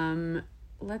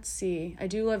 Let's see. I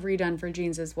do love Redone for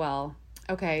jeans as well.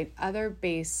 Okay, other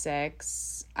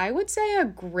basics. I would say a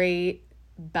great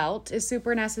belt is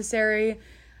super necessary.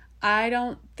 I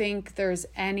don't think there's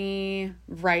any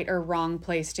right or wrong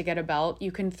place to get a belt.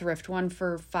 You can thrift one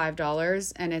for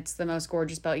 $5 and it's the most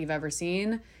gorgeous belt you've ever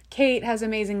seen. Kate has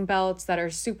amazing belts that are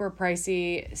super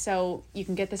pricey, so you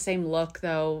can get the same look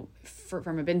though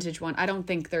from a vintage one. I don't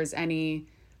think there's any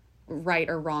right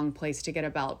or wrong place to get a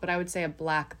belt, but I would say a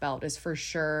black belt is for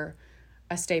sure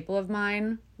a staple of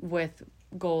mine, with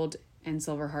gold and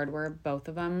silver hardware, both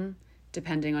of them,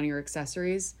 depending on your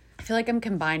accessories. I feel like I'm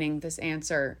combining this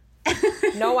answer.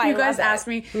 No, I you guys love it. asked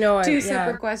me two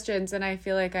separate questions, and I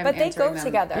feel like I'm answering them. But they go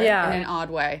together. In an odd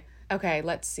way. Okay,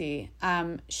 let's see.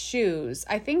 Shoes.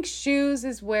 I think shoes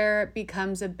is where it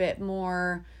becomes a bit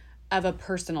more of a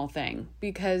personal thing,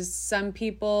 because some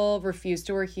people refuse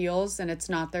to wear heels and it's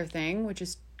not their thing, which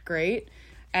is great.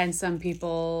 And some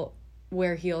people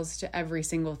wear heels to every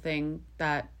single thing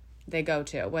that they go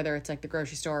to, whether it's like the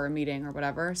grocery store or a meeting or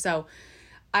whatever. So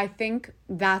I think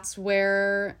that's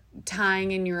where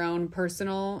tying in your own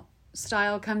personal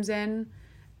style comes in.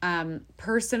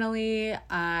 Personally,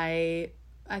 I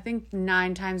think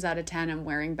 9 times out of 10 I'm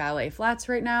wearing ballet flats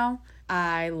right now.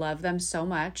 I love them so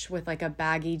much, with like a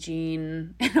baggy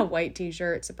jean and a white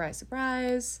t-shirt. Surprise,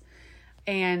 surprise.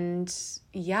 And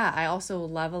yeah, I also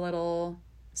love a little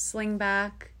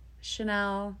slingback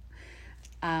Chanel.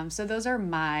 So those are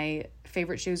my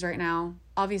favorite shoes right now.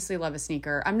 Obviously love a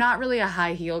sneaker. I'm not really a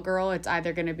high heel girl. It's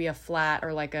either going to be a flat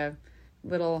or like a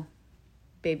little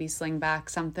baby slingback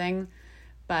something.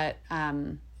 But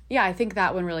yeah, I think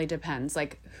that one really depends,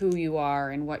 like who you are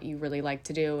and what you really like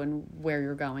to do and where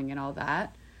you're going and all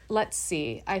that. Let's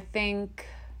see. I think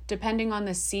depending on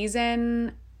the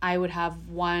season, I would have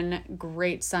one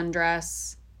great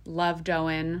sundress. Love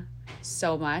Doen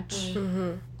so much.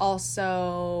 Mm-hmm.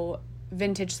 Also,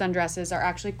 vintage sundresses are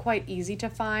actually quite easy to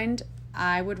find.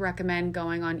 I would recommend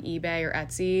going on eBay or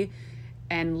Etsy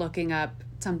and looking up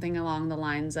something along the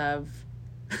lines of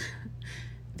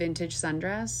vintage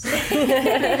sundress.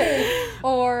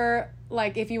 Or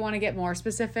like if you want to get more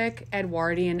specific,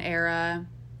 Edwardian era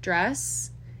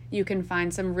dress. You can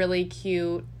find some really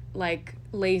cute like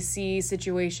lacy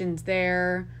situations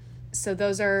there. So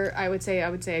those are, I would say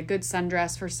a good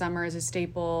sundress for summer is a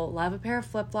staple. Love a pair of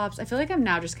flip-flops. I feel like I'm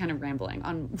now just kind of rambling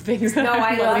on things. No,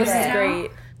 I love it. This is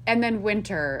great. And then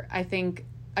winter, I think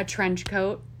a trench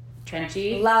coat.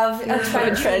 Trenchy. Love a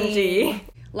trenchy.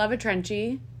 Love a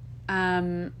trenchy.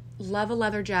 Love a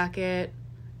leather jacket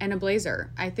and a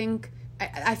blazer. I think,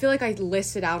 I feel like I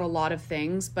listed out a lot of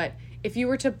things, but if you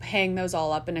were to hang those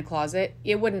all up in a closet,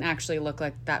 it wouldn't actually look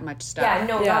like that much stuff. Yeah,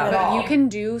 no, not at all. You can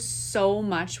do so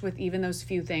much with even those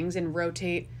few things and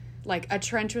rotate like a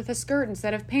trench with a skirt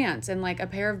instead of pants and like a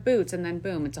pair of boots, and then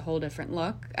boom, it's a whole different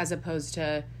look, as opposed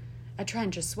to a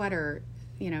trench, a sweater,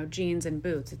 jeans and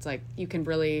boots. It's like you can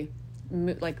really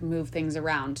move things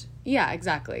around. Yeah,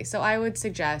 exactly. So I would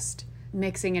suggest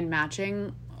mixing and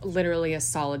matching literally a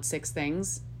solid 6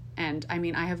 things. And I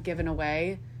mean, I have given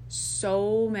away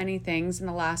so many things in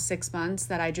the last 6 months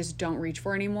that I just don't reach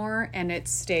for anymore, and it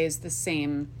stays the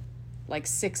same, like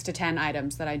 6 to 10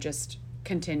 items that I just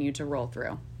continue to roll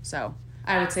through. So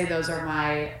I would say those are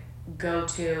my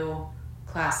go-to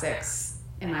classics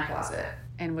in my closet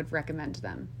and would recommend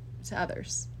them to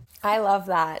others. I love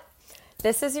that.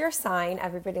 This is your sign,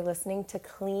 everybody listening, to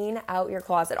clean out your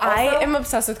closet. Also, I am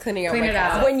obsessed with cleaning out my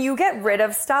closet. When you get rid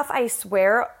of stuff, I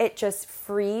swear it just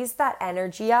frees that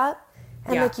energy up.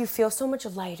 And like you feel so much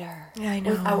lighter. Yeah, I know.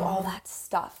 Without all that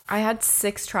stuff. I had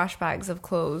 6 trash bags of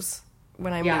clothes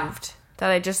when I moved.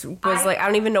 That I just was like, I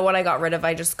don't even know what I got rid of.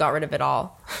 I just got rid of it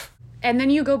all. And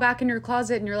then you go back in your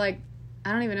closet and you're like,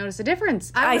 I don't even notice a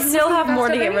difference. I still have more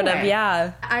to get rid of,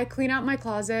 yeah. I clean out my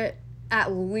closet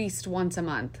at least once a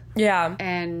month. Yeah.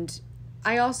 And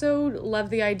I also love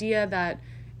the idea that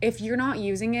if you're not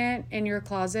using it in your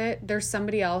closet, there's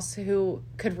somebody else who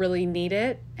could really need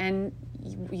it and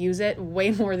use it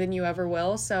way more than you ever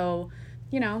will. So,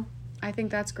 I think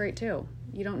that's great too.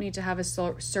 You don't need to have a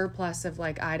surplus of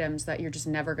like items that you're just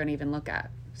never going to even look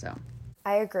at. So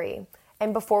I agree.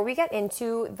 And before we get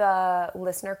into the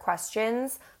listener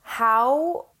questions,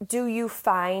 how do you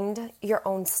find your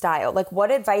own style? Like,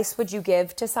 what advice would you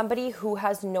give to somebody who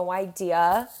has no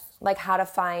idea like how to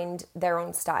find their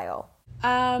own style?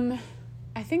 I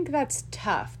think that's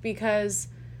tough because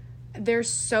there's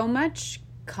so much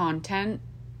content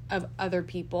of other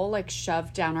people like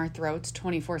shoved down our throats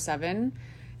 24/7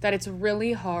 that it's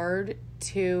really hard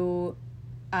to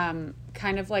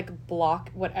kind of like block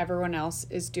what everyone else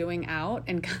is doing out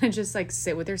and kind of just like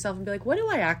sit with yourself and be like, what do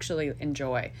I actually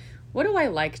enjoy? What do I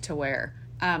like to wear?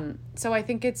 So I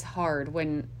think it's hard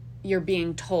when you're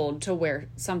being told to wear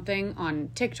something on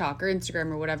TikTok or Instagram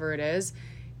or whatever it is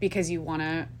because you want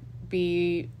to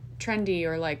be trendy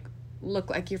or like look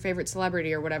like your favorite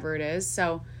celebrity or whatever it is.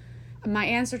 So my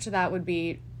answer to that would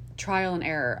be trial and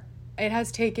error. It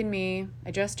has taken me,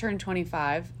 I just turned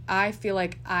 25. I feel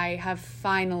like I have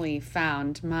finally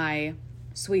found my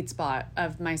sweet spot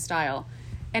of my style.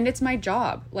 And it's my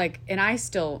job. Like, and I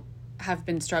still have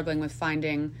been struggling with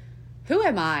finding who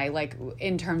am I, like,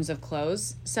 in terms of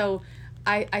clothes. So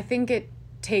I think it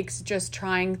takes just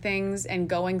trying things and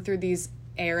going through these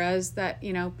eras that,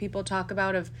 you know, people talk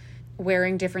about of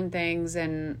wearing different things.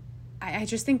 And I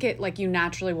just think it, like, you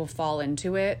naturally will fall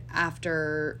into it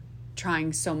after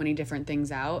trying so many different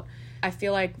things out. I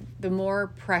feel like the more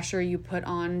pressure you put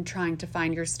on trying to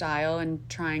find your style and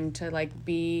trying to like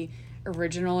be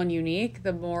original and unique,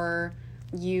 the more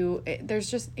there's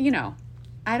just, you know,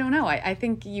 I don't know. I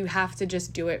think you have to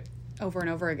just do it over and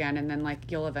over again and then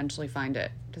like you'll eventually find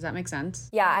it. Does that make sense?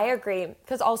 Yeah, I agree.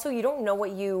 Because also you don't know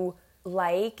what you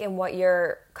like and what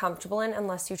you're comfortable in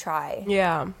unless you try.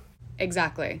 Yeah.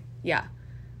 Exactly. Yeah.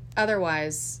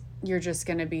 Otherwise, you're just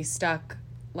going to be stuck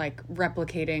like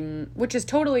replicating, which is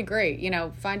totally great. You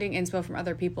know, finding inspo from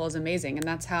other people is amazing. And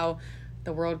that's how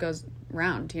the world goes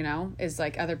round, you know, is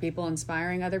like other people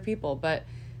inspiring other people. But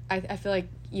I feel like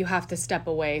you have to step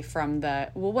away from well,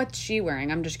 what's she wearing?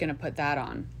 I'm just going to put that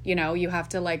on. You know, you have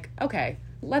to like, okay,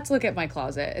 let's look at my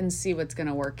closet and see what's going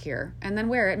to work here. And then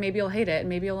wear it. Maybe you'll hate it and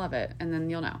maybe you'll love it. And then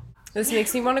you'll know. This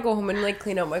makes me want to go home and like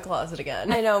clean out my closet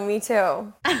again. I know, me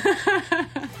too.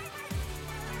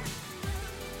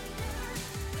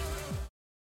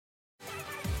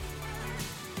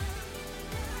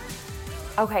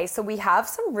 Okay, so we have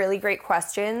some really great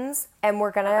questions and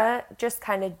we're gonna just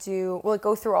kind of we'll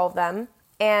go through all of them.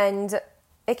 And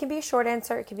it can be a short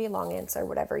answer, it can be a long answer,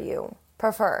 whatever you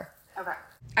prefer. Okay.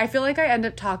 I feel like I end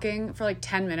up talking for like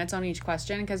 10 minutes on each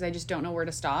question because I just don't know where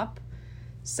to stop.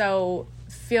 So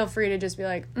feel free to just be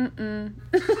like,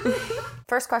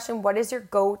 First question, what is your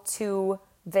go-to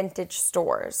vintage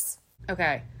stores?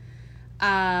 Okay.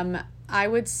 I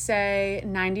would say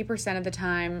 90% of the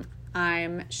time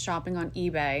I'm shopping on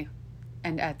eBay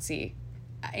and Etsy.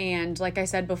 And like I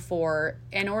said before,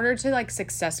 in order to like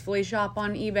successfully shop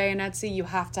on eBay and Etsy, you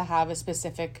have to have a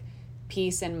specific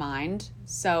piece in mind.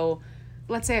 So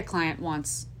let's say a client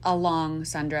wants a long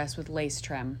sundress with lace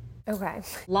trim. Okay.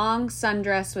 Long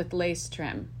sundress with lace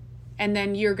trim. And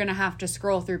then you're going to have to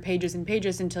scroll through pages and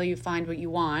pages until you find what you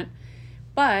want.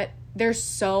 But there's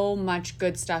so much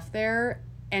good stuff there.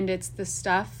 And it's the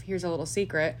stuff, here's a little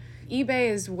secret. eBay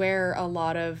is where a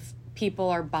lot of people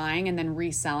are buying and then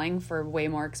reselling for way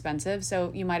more expensive.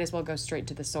 So you might as well go straight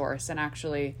to the source and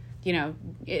actually, you know,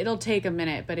 it'll take a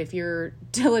minute, but if you're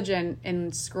diligent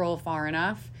and scroll far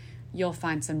enough, you'll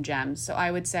find some gems. So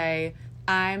I would say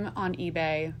I'm on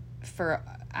eBay for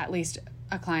at least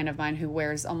a client of mine who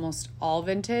wears almost all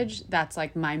vintage. That's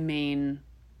like my main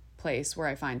place where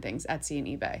I find things, Etsy and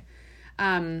eBay.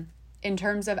 In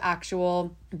terms of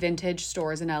actual vintage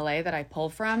stores in LA that I pull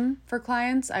from for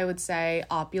clients, I would say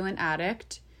Opulent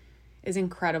Addict is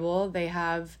incredible. They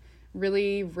have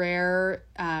really rare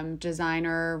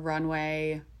designer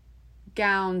runway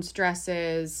gowns,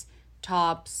 dresses,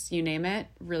 tops, you name it,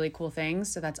 really cool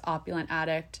things. So that's Opulent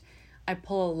Addict. I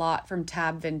pull a lot from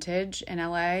Tab Vintage in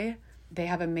LA. They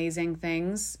have amazing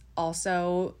things.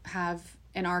 Also have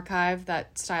an archive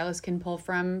that stylists can pull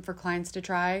from for clients to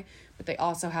try, but they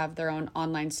also have their own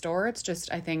online store. It's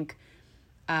just, I think,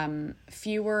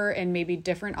 fewer and maybe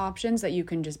different options that you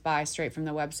can just buy straight from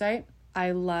the website.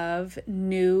 I love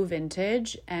New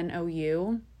Vintage,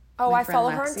 NOU. Oh, I follow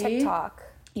her on TikTok.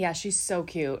 Yeah, she's so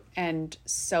cute and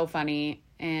so funny,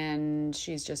 and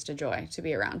she's just a joy to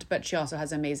be around. But she also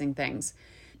has amazing things.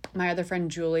 My other friend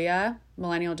Julia,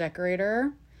 Millennial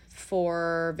Decorator,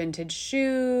 for vintage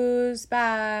shoes,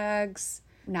 bags,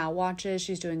 now watches.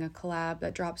 She's doing a collab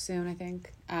that drops soon, I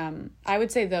think. I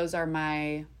would say those are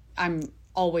I'm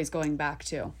always going back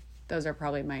to. Those are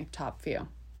probably my top few.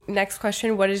 Next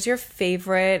question, what is your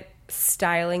favorite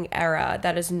styling era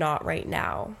that is not right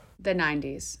now? The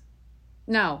 90s.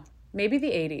 No, maybe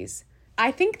the 80s.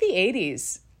 I think the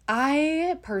 80s.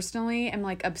 I personally am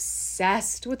like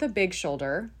obsessed with a big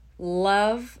shoulder.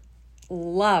 Love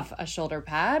a shoulder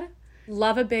pad.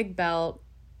 Love a big belt.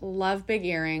 Love big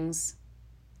earrings.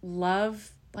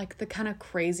 Love like the kind of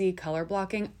crazy color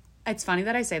blocking. It's funny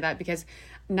that I say that because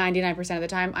 99% of the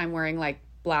time I'm wearing like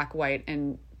black, white,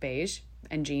 and beige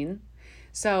and jean.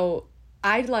 So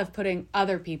I love putting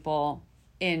other people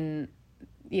in,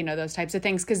 you know, those types of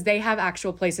things because they have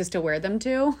actual places to wear them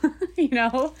to, you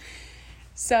know?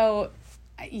 So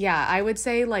yeah, I would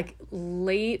say like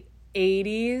late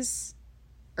 80s,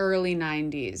 early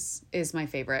 90s is my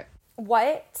favorite.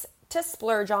 What to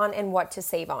splurge on and what to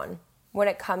save on when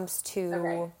it comes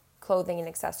to clothing and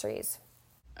accessories?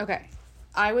 Okay.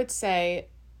 I would say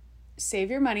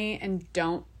save your money and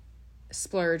don't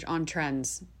splurge on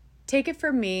trends. Take it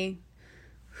from me,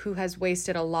 who has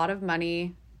wasted a lot of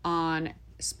money on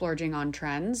splurging on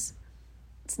trends.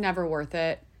 It's never worth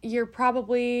it. You're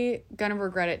probably gonna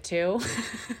regret it too.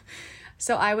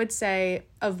 So I would say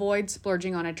avoid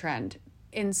splurging on a trend.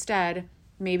 Instead,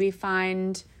 maybe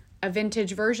find a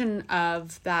vintage version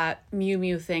of that Miu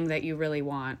Miu thing that you really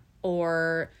want,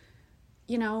 or,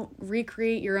 you know,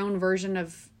 recreate your own version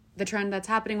of the trend that's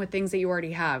happening with things that you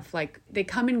already have. Like, they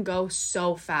come and go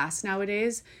so fast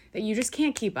nowadays that you just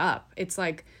can't keep up. It's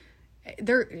like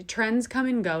trends come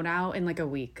and go now in like a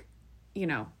week. You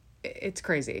know, it's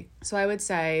crazy. So I would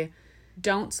say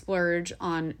don't splurge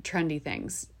on trendy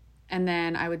things. And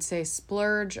then I would say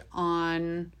splurge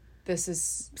on,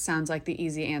 sounds like the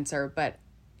easy answer, but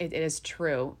it is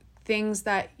true. Things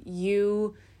that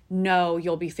you know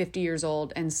you'll be 50 years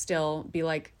old and still be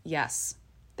like, yes,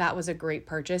 that was a great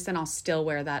purchase and I'll still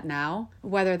wear that now.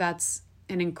 Whether that's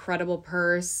an incredible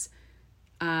purse,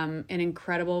 an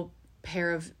incredible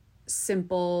pair of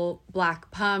simple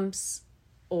black pumps,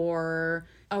 or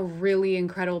a really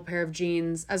incredible pair of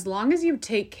jeans. As long as you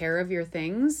take care of your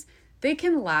things, they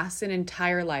can last an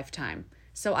entire lifetime.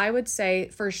 So I would say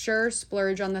for sure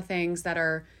splurge on the things that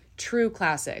are true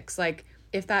classics. Like,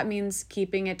 if that means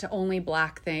keeping it to only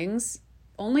black things,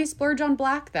 only splurge on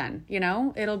black then, you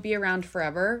know? It'll be around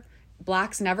forever.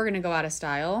 Black's never going to go out of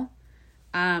style.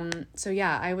 So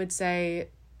yeah, I would say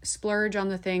splurge on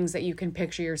the things that you can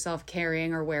picture yourself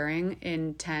carrying or wearing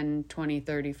in 10, 20,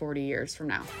 30, 40 years from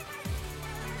now.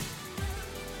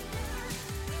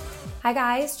 Hi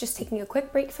guys, just taking a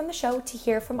quick break from the show to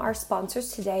hear from our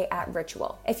sponsors today at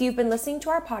Ritual. If you've been listening to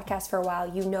our podcast for a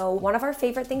while, you know one of our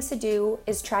favorite things to do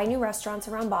is try new restaurants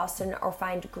around Boston or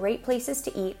find great places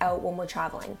to eat out when we're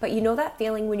traveling. But you know that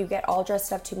feeling when you get all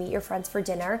dressed up to meet your friends for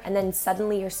dinner and then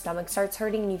suddenly your stomach starts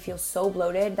hurting and you feel so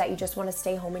bloated that you just want to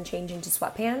stay home and change into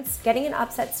sweatpants? Getting an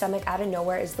upset stomach out of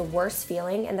nowhere is the worst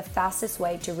feeling and the fastest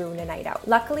way to ruin a night out.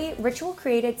 Luckily, Ritual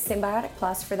created Symbiotic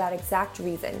Plus for that exact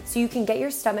reason, so you can get your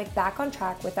stomach back on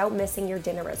track without missing your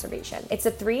dinner reservation. It's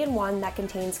a 3-in-1 that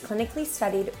contains clinically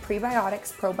studied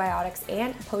prebiotics, probiotics,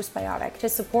 and postbiotic to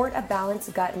support a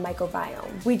balanced gut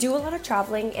microbiome. We do a lot of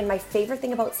traveling, and my favorite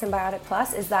thing about Symbiotic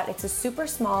Plus is that it's a super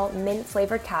small mint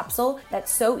flavored capsule that's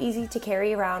so easy to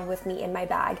carry around with me in my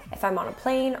bag if I'm on a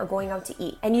plane or going out to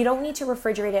eat. And you don't need to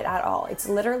refrigerate it at all. It's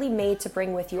literally made to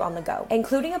bring with you on the go.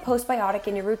 Including a postbiotic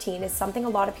in your routine is something a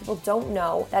lot of people don't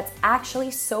know that's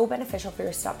actually so beneficial for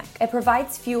your stomach. It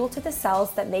provides fuel to the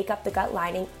cells that make up the gut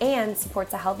lining and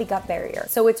supports a healthy gut barrier.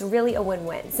 So it's really a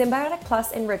win-win. Symbiotic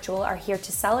Plus and Ritual are here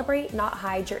to celebrate, not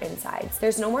hide your insides.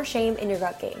 There's no more shame in your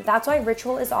gut game. That's why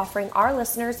Ritual is offering our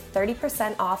listeners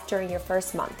 30% off during your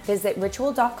first month. Visit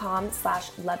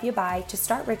ritual.com/loveyoubuy to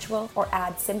start Ritual or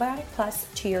add Symbiotic Plus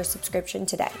to your subscription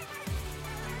today.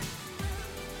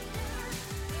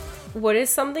 What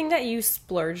is something that you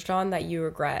splurged on that you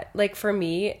regret? Like, for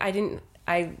me,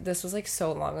 this was like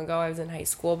so long ago. I was in high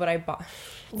school, but I bought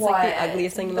like the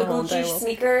ugliest thing in the whole entire world.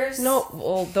 Sneakers? No,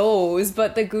 well, those,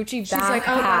 but the Gucci backpack. She's like,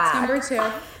 oh, that's number 2.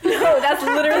 No, that's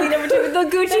literally number 2. The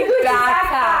Gucci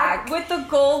backpack with the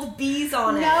gold bees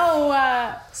on it.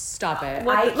 No, stop it.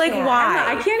 Why?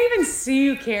 I can't even see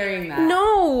you carrying that.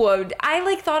 No, I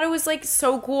like thought it was like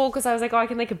so cool because I was like, oh, I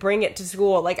can like bring it to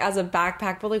school like as a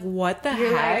backpack, but like what the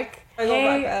heck?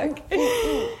 Like,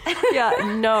 Yeah,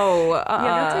 no. Yeah,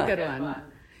 that's a good one.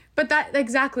 But that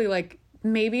exactly, like,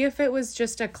 maybe if it was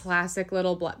just a classic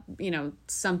little,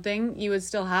 something, you would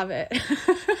still have it.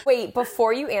 Wait,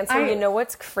 before you answer, you know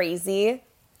what's crazy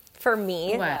for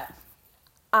me? What?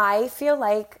 I feel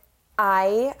like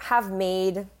I have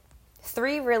made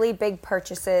 3 really big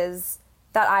purchases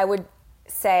that I would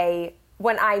say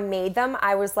when I made them,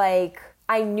 I was like,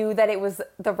 I knew that it was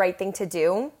the right thing to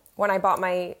do. When I bought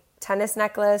my tennis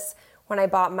necklace, when I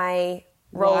bought my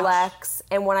Rolex,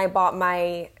 and when I bought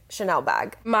my Chanel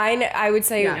bag. Mine, I would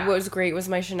say, what was great was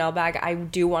my Chanel bag. I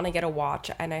do want to get a watch,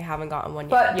 and I haven't gotten one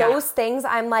yet. But those things,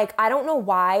 I'm like, I don't know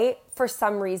why, for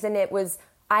some reason,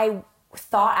 I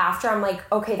thought after, I'm like,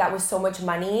 okay, that was so much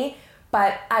money,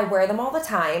 but I wear them all the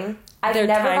time. I've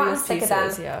never gotten sick of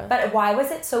them. Yeah. But why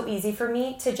was it so easy for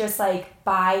me to just like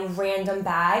buy random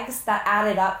bags that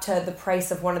added up to the price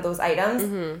of one of those items?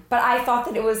 Mm-hmm. But I thought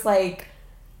that it was like,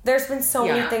 there's been so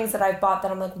many things that I've bought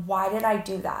that I'm like, why did I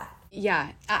do that?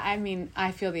 Yeah, I mean,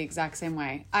 I feel the exact same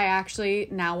way. I actually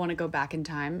now want to go back in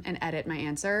time and edit my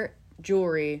answer.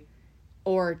 Jewelry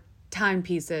or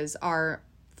timepieces are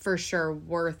for sure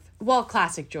worth, well,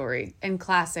 classic jewelry and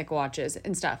classic watches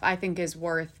and stuff, I think is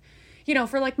worth, you know,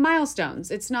 for like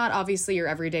milestones. It's not obviously your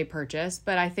everyday purchase,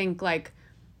 but I think like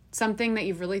something that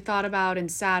you've really thought about and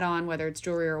sat on, whether it's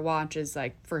jewelry or watch, is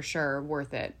like for sure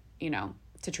worth it, you know,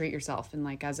 to treat yourself and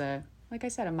like as a, like I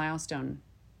said, a milestone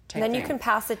type and then thing. You can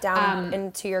pass it down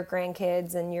into your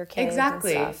grandkids and your kids and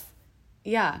stuff.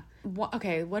 Yeah.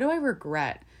 Okay, what do I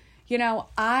regret? You know,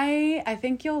 I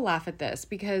think you'll laugh at this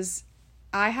because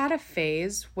I had a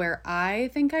phase where I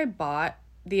think I bought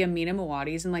the Amina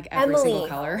Muad'Dis in like every single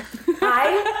color.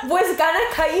 I was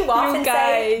gonna cut you off and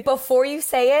say, before you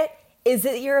say it, is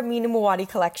it your Amina Muad'Di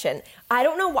collection? I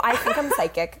don't know why. I think I'm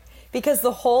psychic because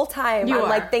the whole time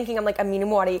like thinking, I'm like, Amina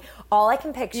Muad'Di, all I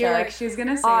can picture You're like, she's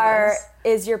gonna say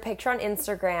is your picture on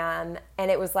Instagram,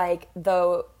 and it was like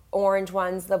the orange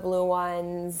ones, the blue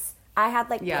ones. I had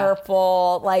like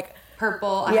purple, like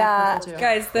purple. I had purple too.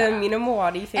 Guys, the Amina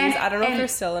Muad'Di phase. I don't know if they're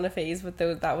still in a phase, but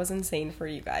that was insane for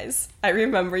you guys. I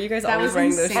remember you guys always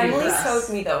wearing those shoes. Emily showed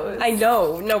me those. I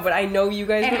know, but I know you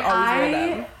guys would always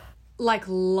wear them. Like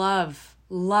love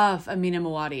Amina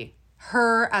Muad'Di.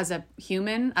 Her as a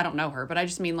human, I don't know her, but I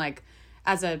just mean like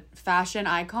as a fashion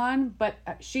icon. But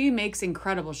she makes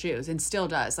incredible shoes and still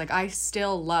does. Like I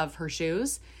still love her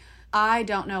shoes. I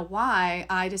don't know why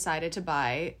I decided to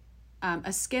buy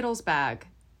a Skittles bag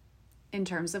in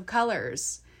terms of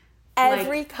colors.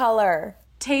 Every color.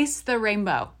 Taste the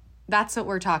rainbow. That's what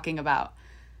we're talking about.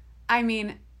 I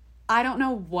mean, I don't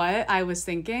know what I was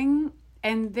thinking,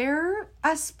 and they're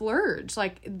a splurge.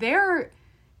 Like they're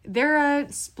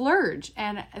a splurge,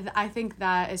 and I think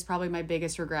that is probably my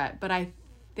biggest regret. But I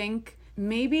think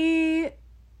maybe,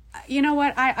 you know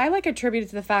what, I like attribute it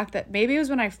to the fact that maybe it was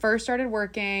when I first started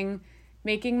working,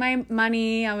 making my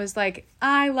money, I was like,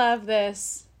 I love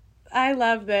this.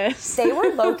 They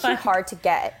were low-key hard to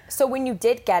get. So when you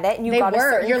did get it and you got a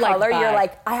certain color, you're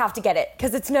like, I have to get it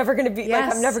because it's never going to be,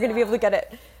 like, I'm never going to be able to get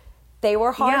it. They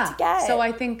were hard to get. So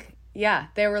I think,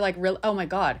 they were like, real. Oh my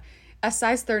God. A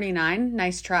size 39,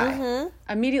 nice try.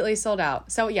 Mm-hmm. Immediately sold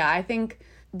out. So I think,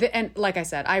 and like I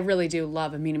said, I really do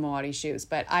love Amina Muad'Di shoes,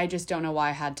 but I just don't know why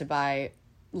I had to buy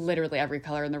literally every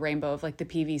color in the rainbow of like the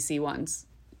PVC ones.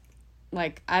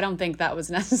 Like, I don't think that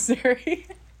was necessary.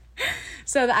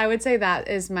 So I would say that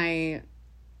is my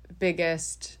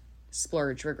biggest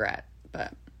splurge regret,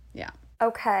 but yeah.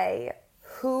 Okay.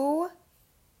 Who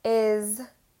is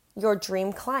your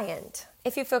dream client,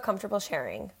 if you feel comfortable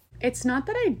sharing? It's not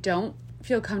that I don't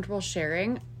feel comfortable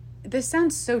sharing. This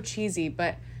sounds so cheesy,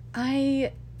 but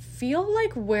I feel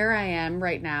like where I am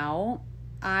right now,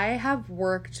 I have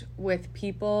worked with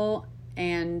people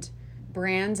and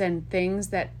brands and things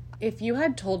that if you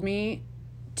had told me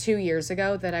 2 years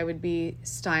ago that I would be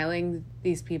styling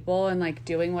these people and like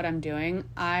doing what I'm doing,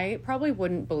 I probably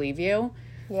wouldn't believe you.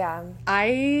 Yeah.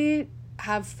 I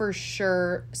have for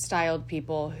sure styled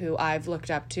people who I've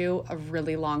looked up to a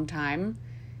really long time,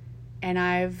 and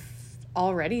I've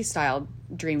already styled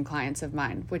dream clients of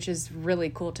mine, which is really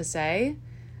cool to say.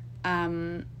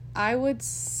 I would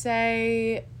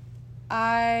say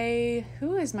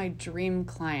who is my dream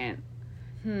client?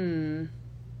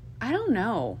 I don't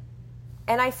know.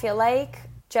 And I feel like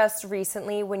just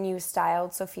recently when you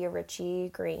styled Sophia Richie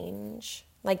Grange,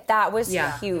 like that was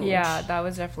huge. Yeah, that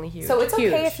was definitely huge. So it's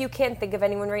okay if you can't think of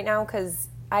anyone right now, because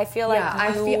I feel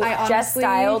like you just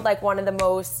styled like one of the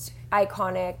most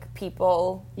iconic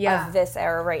people of this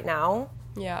era right now.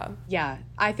 Yeah.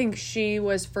 I think she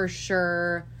was for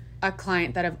sure a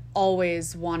client that I've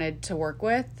always wanted to work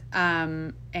with.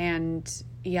 And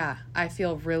I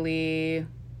feel really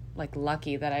like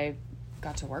lucky that I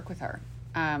got to work with her.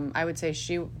 I would say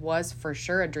she was for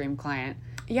sure a dream client.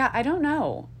 Yeah, I don't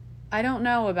know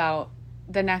about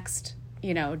the next,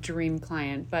 dream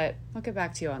client, but I'll get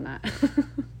back to you on that.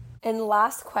 And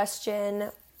last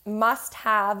question, must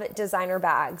have designer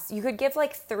bags. You could give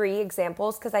like 3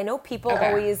 examples, because I know people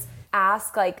always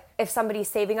ask like if somebody's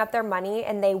saving up their money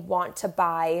and they want to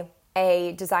buy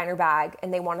a designer bag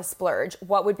and they want to splurge,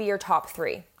 what would be your top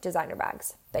 3 designer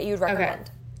bags that you'd recommend?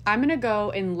 Okay. I'm going to go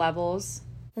in levels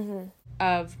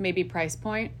of maybe price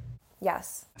point.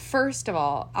 Yes. First of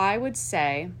all, I would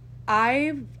say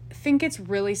I think it's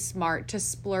really smart to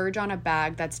splurge on a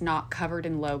bag that's not covered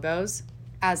in logos.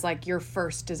 as like your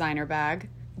first designer bag.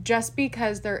 Just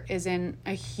because there isn't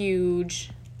a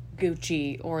huge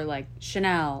Gucci or like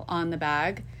Chanel on the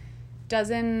bag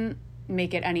doesn't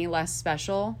make it any less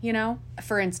special, you know?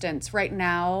 For instance, right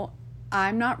now,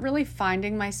 I'm not really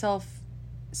finding myself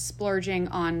splurging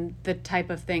on the type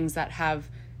of things that have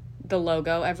the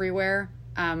logo everywhere.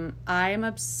 I am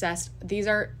obsessed. These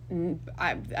are,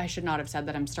 I should not have said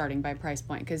that I'm starting by price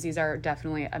point, because these are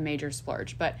definitely a major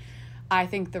splurge, but I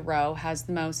think the Row has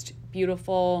the most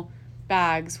beautiful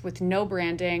bags with no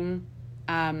branding.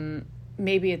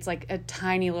 Maybe it's like a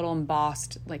tiny little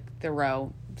embossed, like the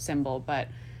Row symbol, but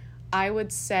I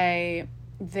would say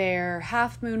their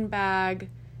Half Moon bag,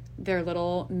 their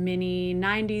little mini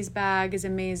 90s bag is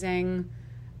amazing.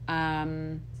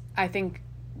 I think,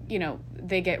 you know,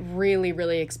 they get really,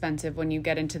 really expensive when you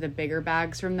get into the bigger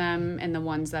bags from them and the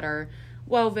ones that are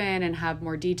woven and have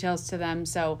more details to them.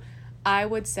 So I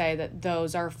would say that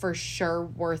those are for sure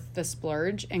worth the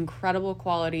splurge. Incredible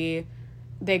quality.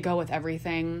 They go with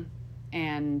everything,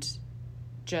 and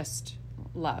just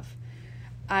love.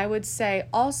 I would say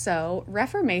also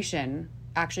Reformation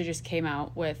actually just came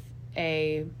out with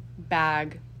a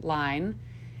bag line.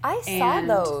 I saw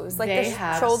those, like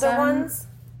the shoulder ones.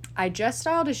 I just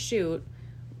styled a shoot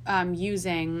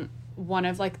using one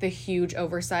of like the huge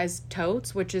oversized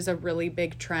totes, which is a really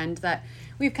big trend that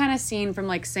we've kind of seen from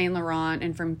like Saint Laurent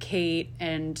and from Kate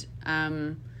and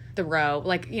the Row,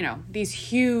 like, you know, these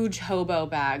huge hobo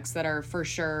bags that are for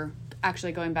sure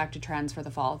actually going back to trends for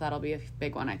the fall. That'll be a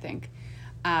big one, I think.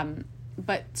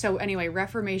 But so anyway,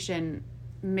 Reformation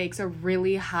makes a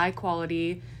really high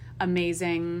quality,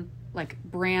 amazing, like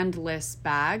brandless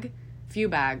bag, few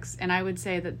bags. And I would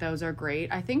say that those are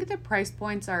great. I think the price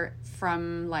points are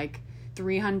from like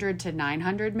 300 to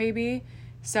 900 maybe.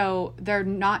 So they're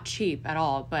not cheap at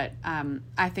all, but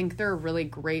I think they're a really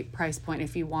great price point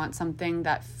if you want something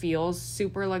that feels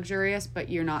super luxurious, but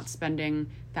you're not spending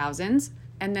thousands.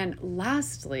 And then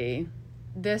lastly,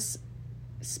 this,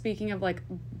 speaking of like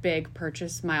big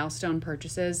purchase, milestone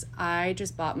purchases, I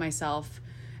just bought myself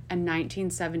a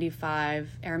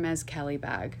 1975 Hermes Kelly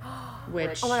bag,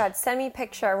 which... Oh my God, send me a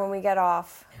picture when we get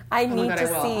off. I need to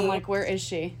see. I'm like, where is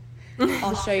she?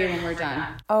 I'll show you when we're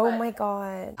done. Oh my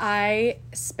God. I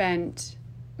spent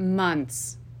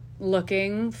months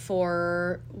looking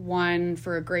for one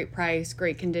for a great price,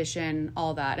 great condition,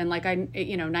 all that. And like,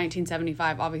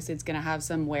 1975, obviously it's going to have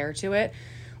some wear to it,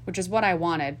 which is what I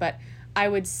wanted. But I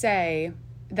would say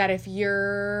that if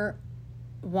you're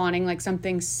wanting like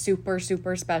something super,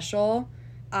 super special,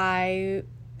 I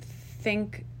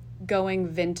think going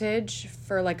vintage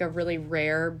for like a really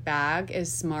rare bag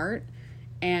is smart.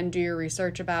 And do your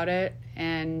research about it.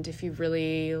 And if you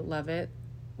really love it,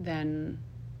 then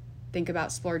think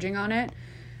about splurging on it.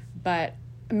 But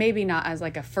maybe not as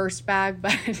like a first bag,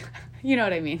 but you know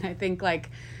what I mean? I think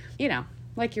like, you know,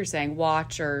 like you're saying,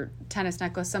 watch or tennis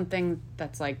necklace, something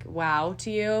that's like wow to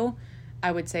you.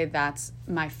 I would say that's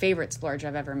my favorite splurge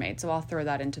I've ever made. So I'll throw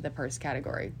that into the purse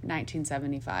category,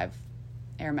 1975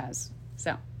 Hermes.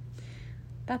 So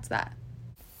that's that.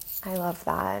 I love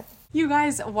that. You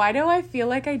guys, why do I feel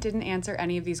like I didn't answer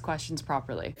any of these questions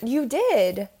properly? You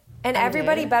did. And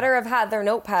everybody better have had their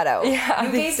notepad out. Yeah,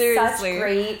 you gave seriously. such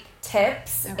great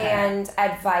tips and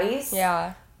advice.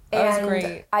 Yeah, that was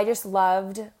great. I just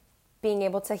loved being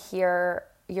able to hear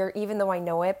your, even though I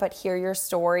know it, but hear your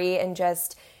story and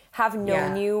just have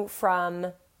known you from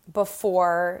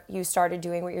before you started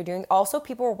doing what you're doing. Also,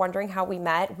 people were wondering how we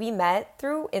met. We met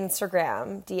through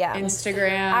Instagram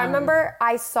DMs. I remember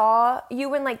I saw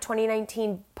you in like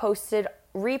 2019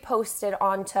 reposted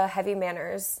onto Heavy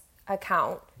Manners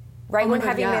account right when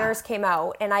Heavy Manners came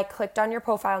out, and I clicked on your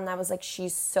profile and I was like,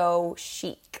 she's so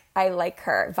chic. I like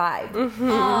her vibe. Mm-hmm.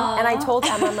 And I told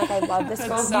Emma, I'm like, I love this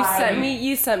girl's vibe.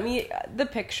 You sent me the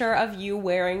picture of you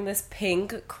wearing this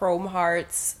pink Chrome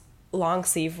Hearts long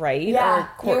sleeve, right? Yeah,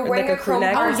 or like a crew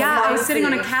neck. Oh yeah, I was sitting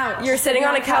on a couch. You're sitting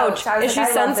on a couch, and like, she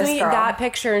sends me that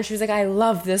picture, and she was like, "I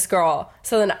love this girl."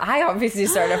 So then I obviously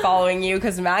started following you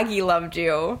because Maggie loved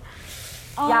you.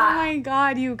 Oh my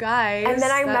God, you guys! And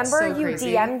then I remember you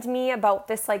DM'd me about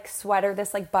this like sweater,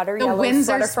 this like butter yellow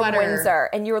Windsor sweater from Windsor,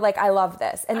 and you were like, "I love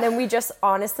this." And then we just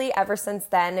honestly, ever since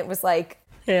then, it was like,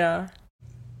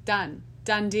 done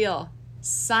deal.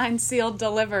 Signed, sealed,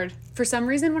 delivered. For some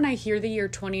reason, when I hear the year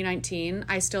 2019,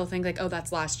 I still think like, oh,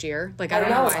 that's last year. Like, I don't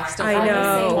know. I still think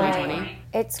it's 2020.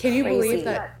 It's Can you crazy. believe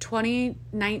that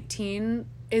 2019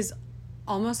 is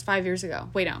almost 5 years ago?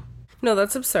 Wait, no. No,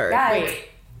 that's absurd. Yeah, Wait.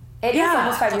 It is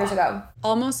almost 5 years ago.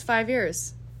 Almost 5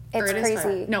 years. It's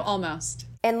crazy. No, almost.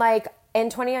 And like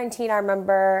in 2019, I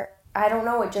remember I don't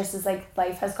know, it just is like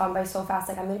life has gone by so fast.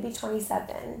 Like I'm going to be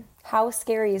 27. How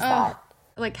scary is that?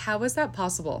 Like, how is that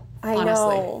possible? I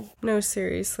honestly? know. No,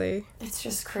 seriously. It's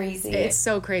just crazy. It's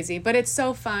so crazy. But it's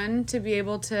so fun to be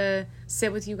able to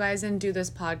sit with you guys and do this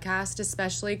podcast,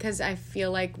 especially because I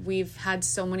feel like we've had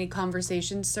so many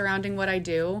conversations surrounding what I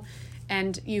do.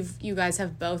 And you guys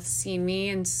have both seen me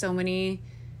in so many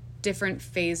different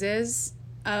phases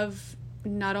of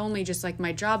not only just like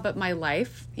my job, but my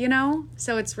life, you know?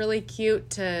 So it's really cute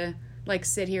to like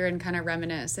sit here and kind of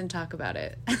reminisce and talk about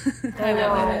it. I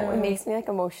know. It makes me like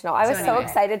emotional. I was so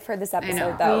excited for this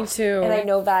episode though. Me too. And I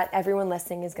know that everyone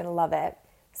listening is going to love it.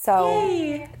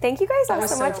 So thank you guys all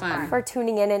so much for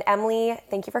tuning in. And Emily,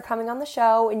 thank you for coming on the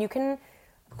show. And you can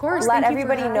Of course, let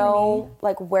everybody know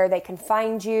like where they can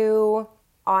find you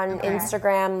on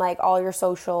Instagram, like all your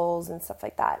socials and stuff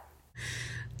like that.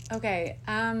 Okay,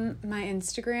 my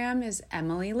Instagram is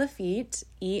Emily Lafitte,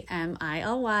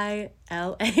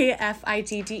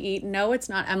 EmiliLafitte. No, it's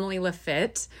not Emily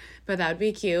Lafitte, but that would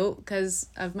be cute because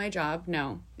of my job.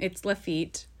 No, it's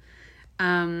Lafitte.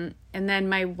 And then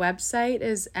my website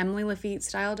is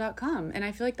emilylafittestyle.com. And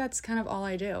I feel like that's kind of all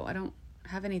I do. I don't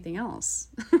have anything else.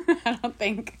 I don't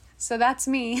think. So that's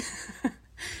me.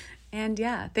 And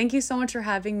yeah, thank you so much for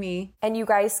having me. And you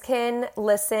guys can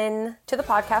listen to the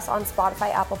podcast on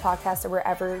Spotify, Apple Podcasts, or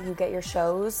wherever you get your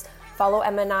shows. Follow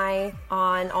Emma and I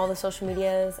on all the social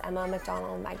medias, Emma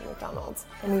McDonald, Maggie McDonald.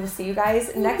 And we will see you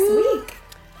guys next week.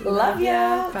 Love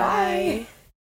ya. Bye.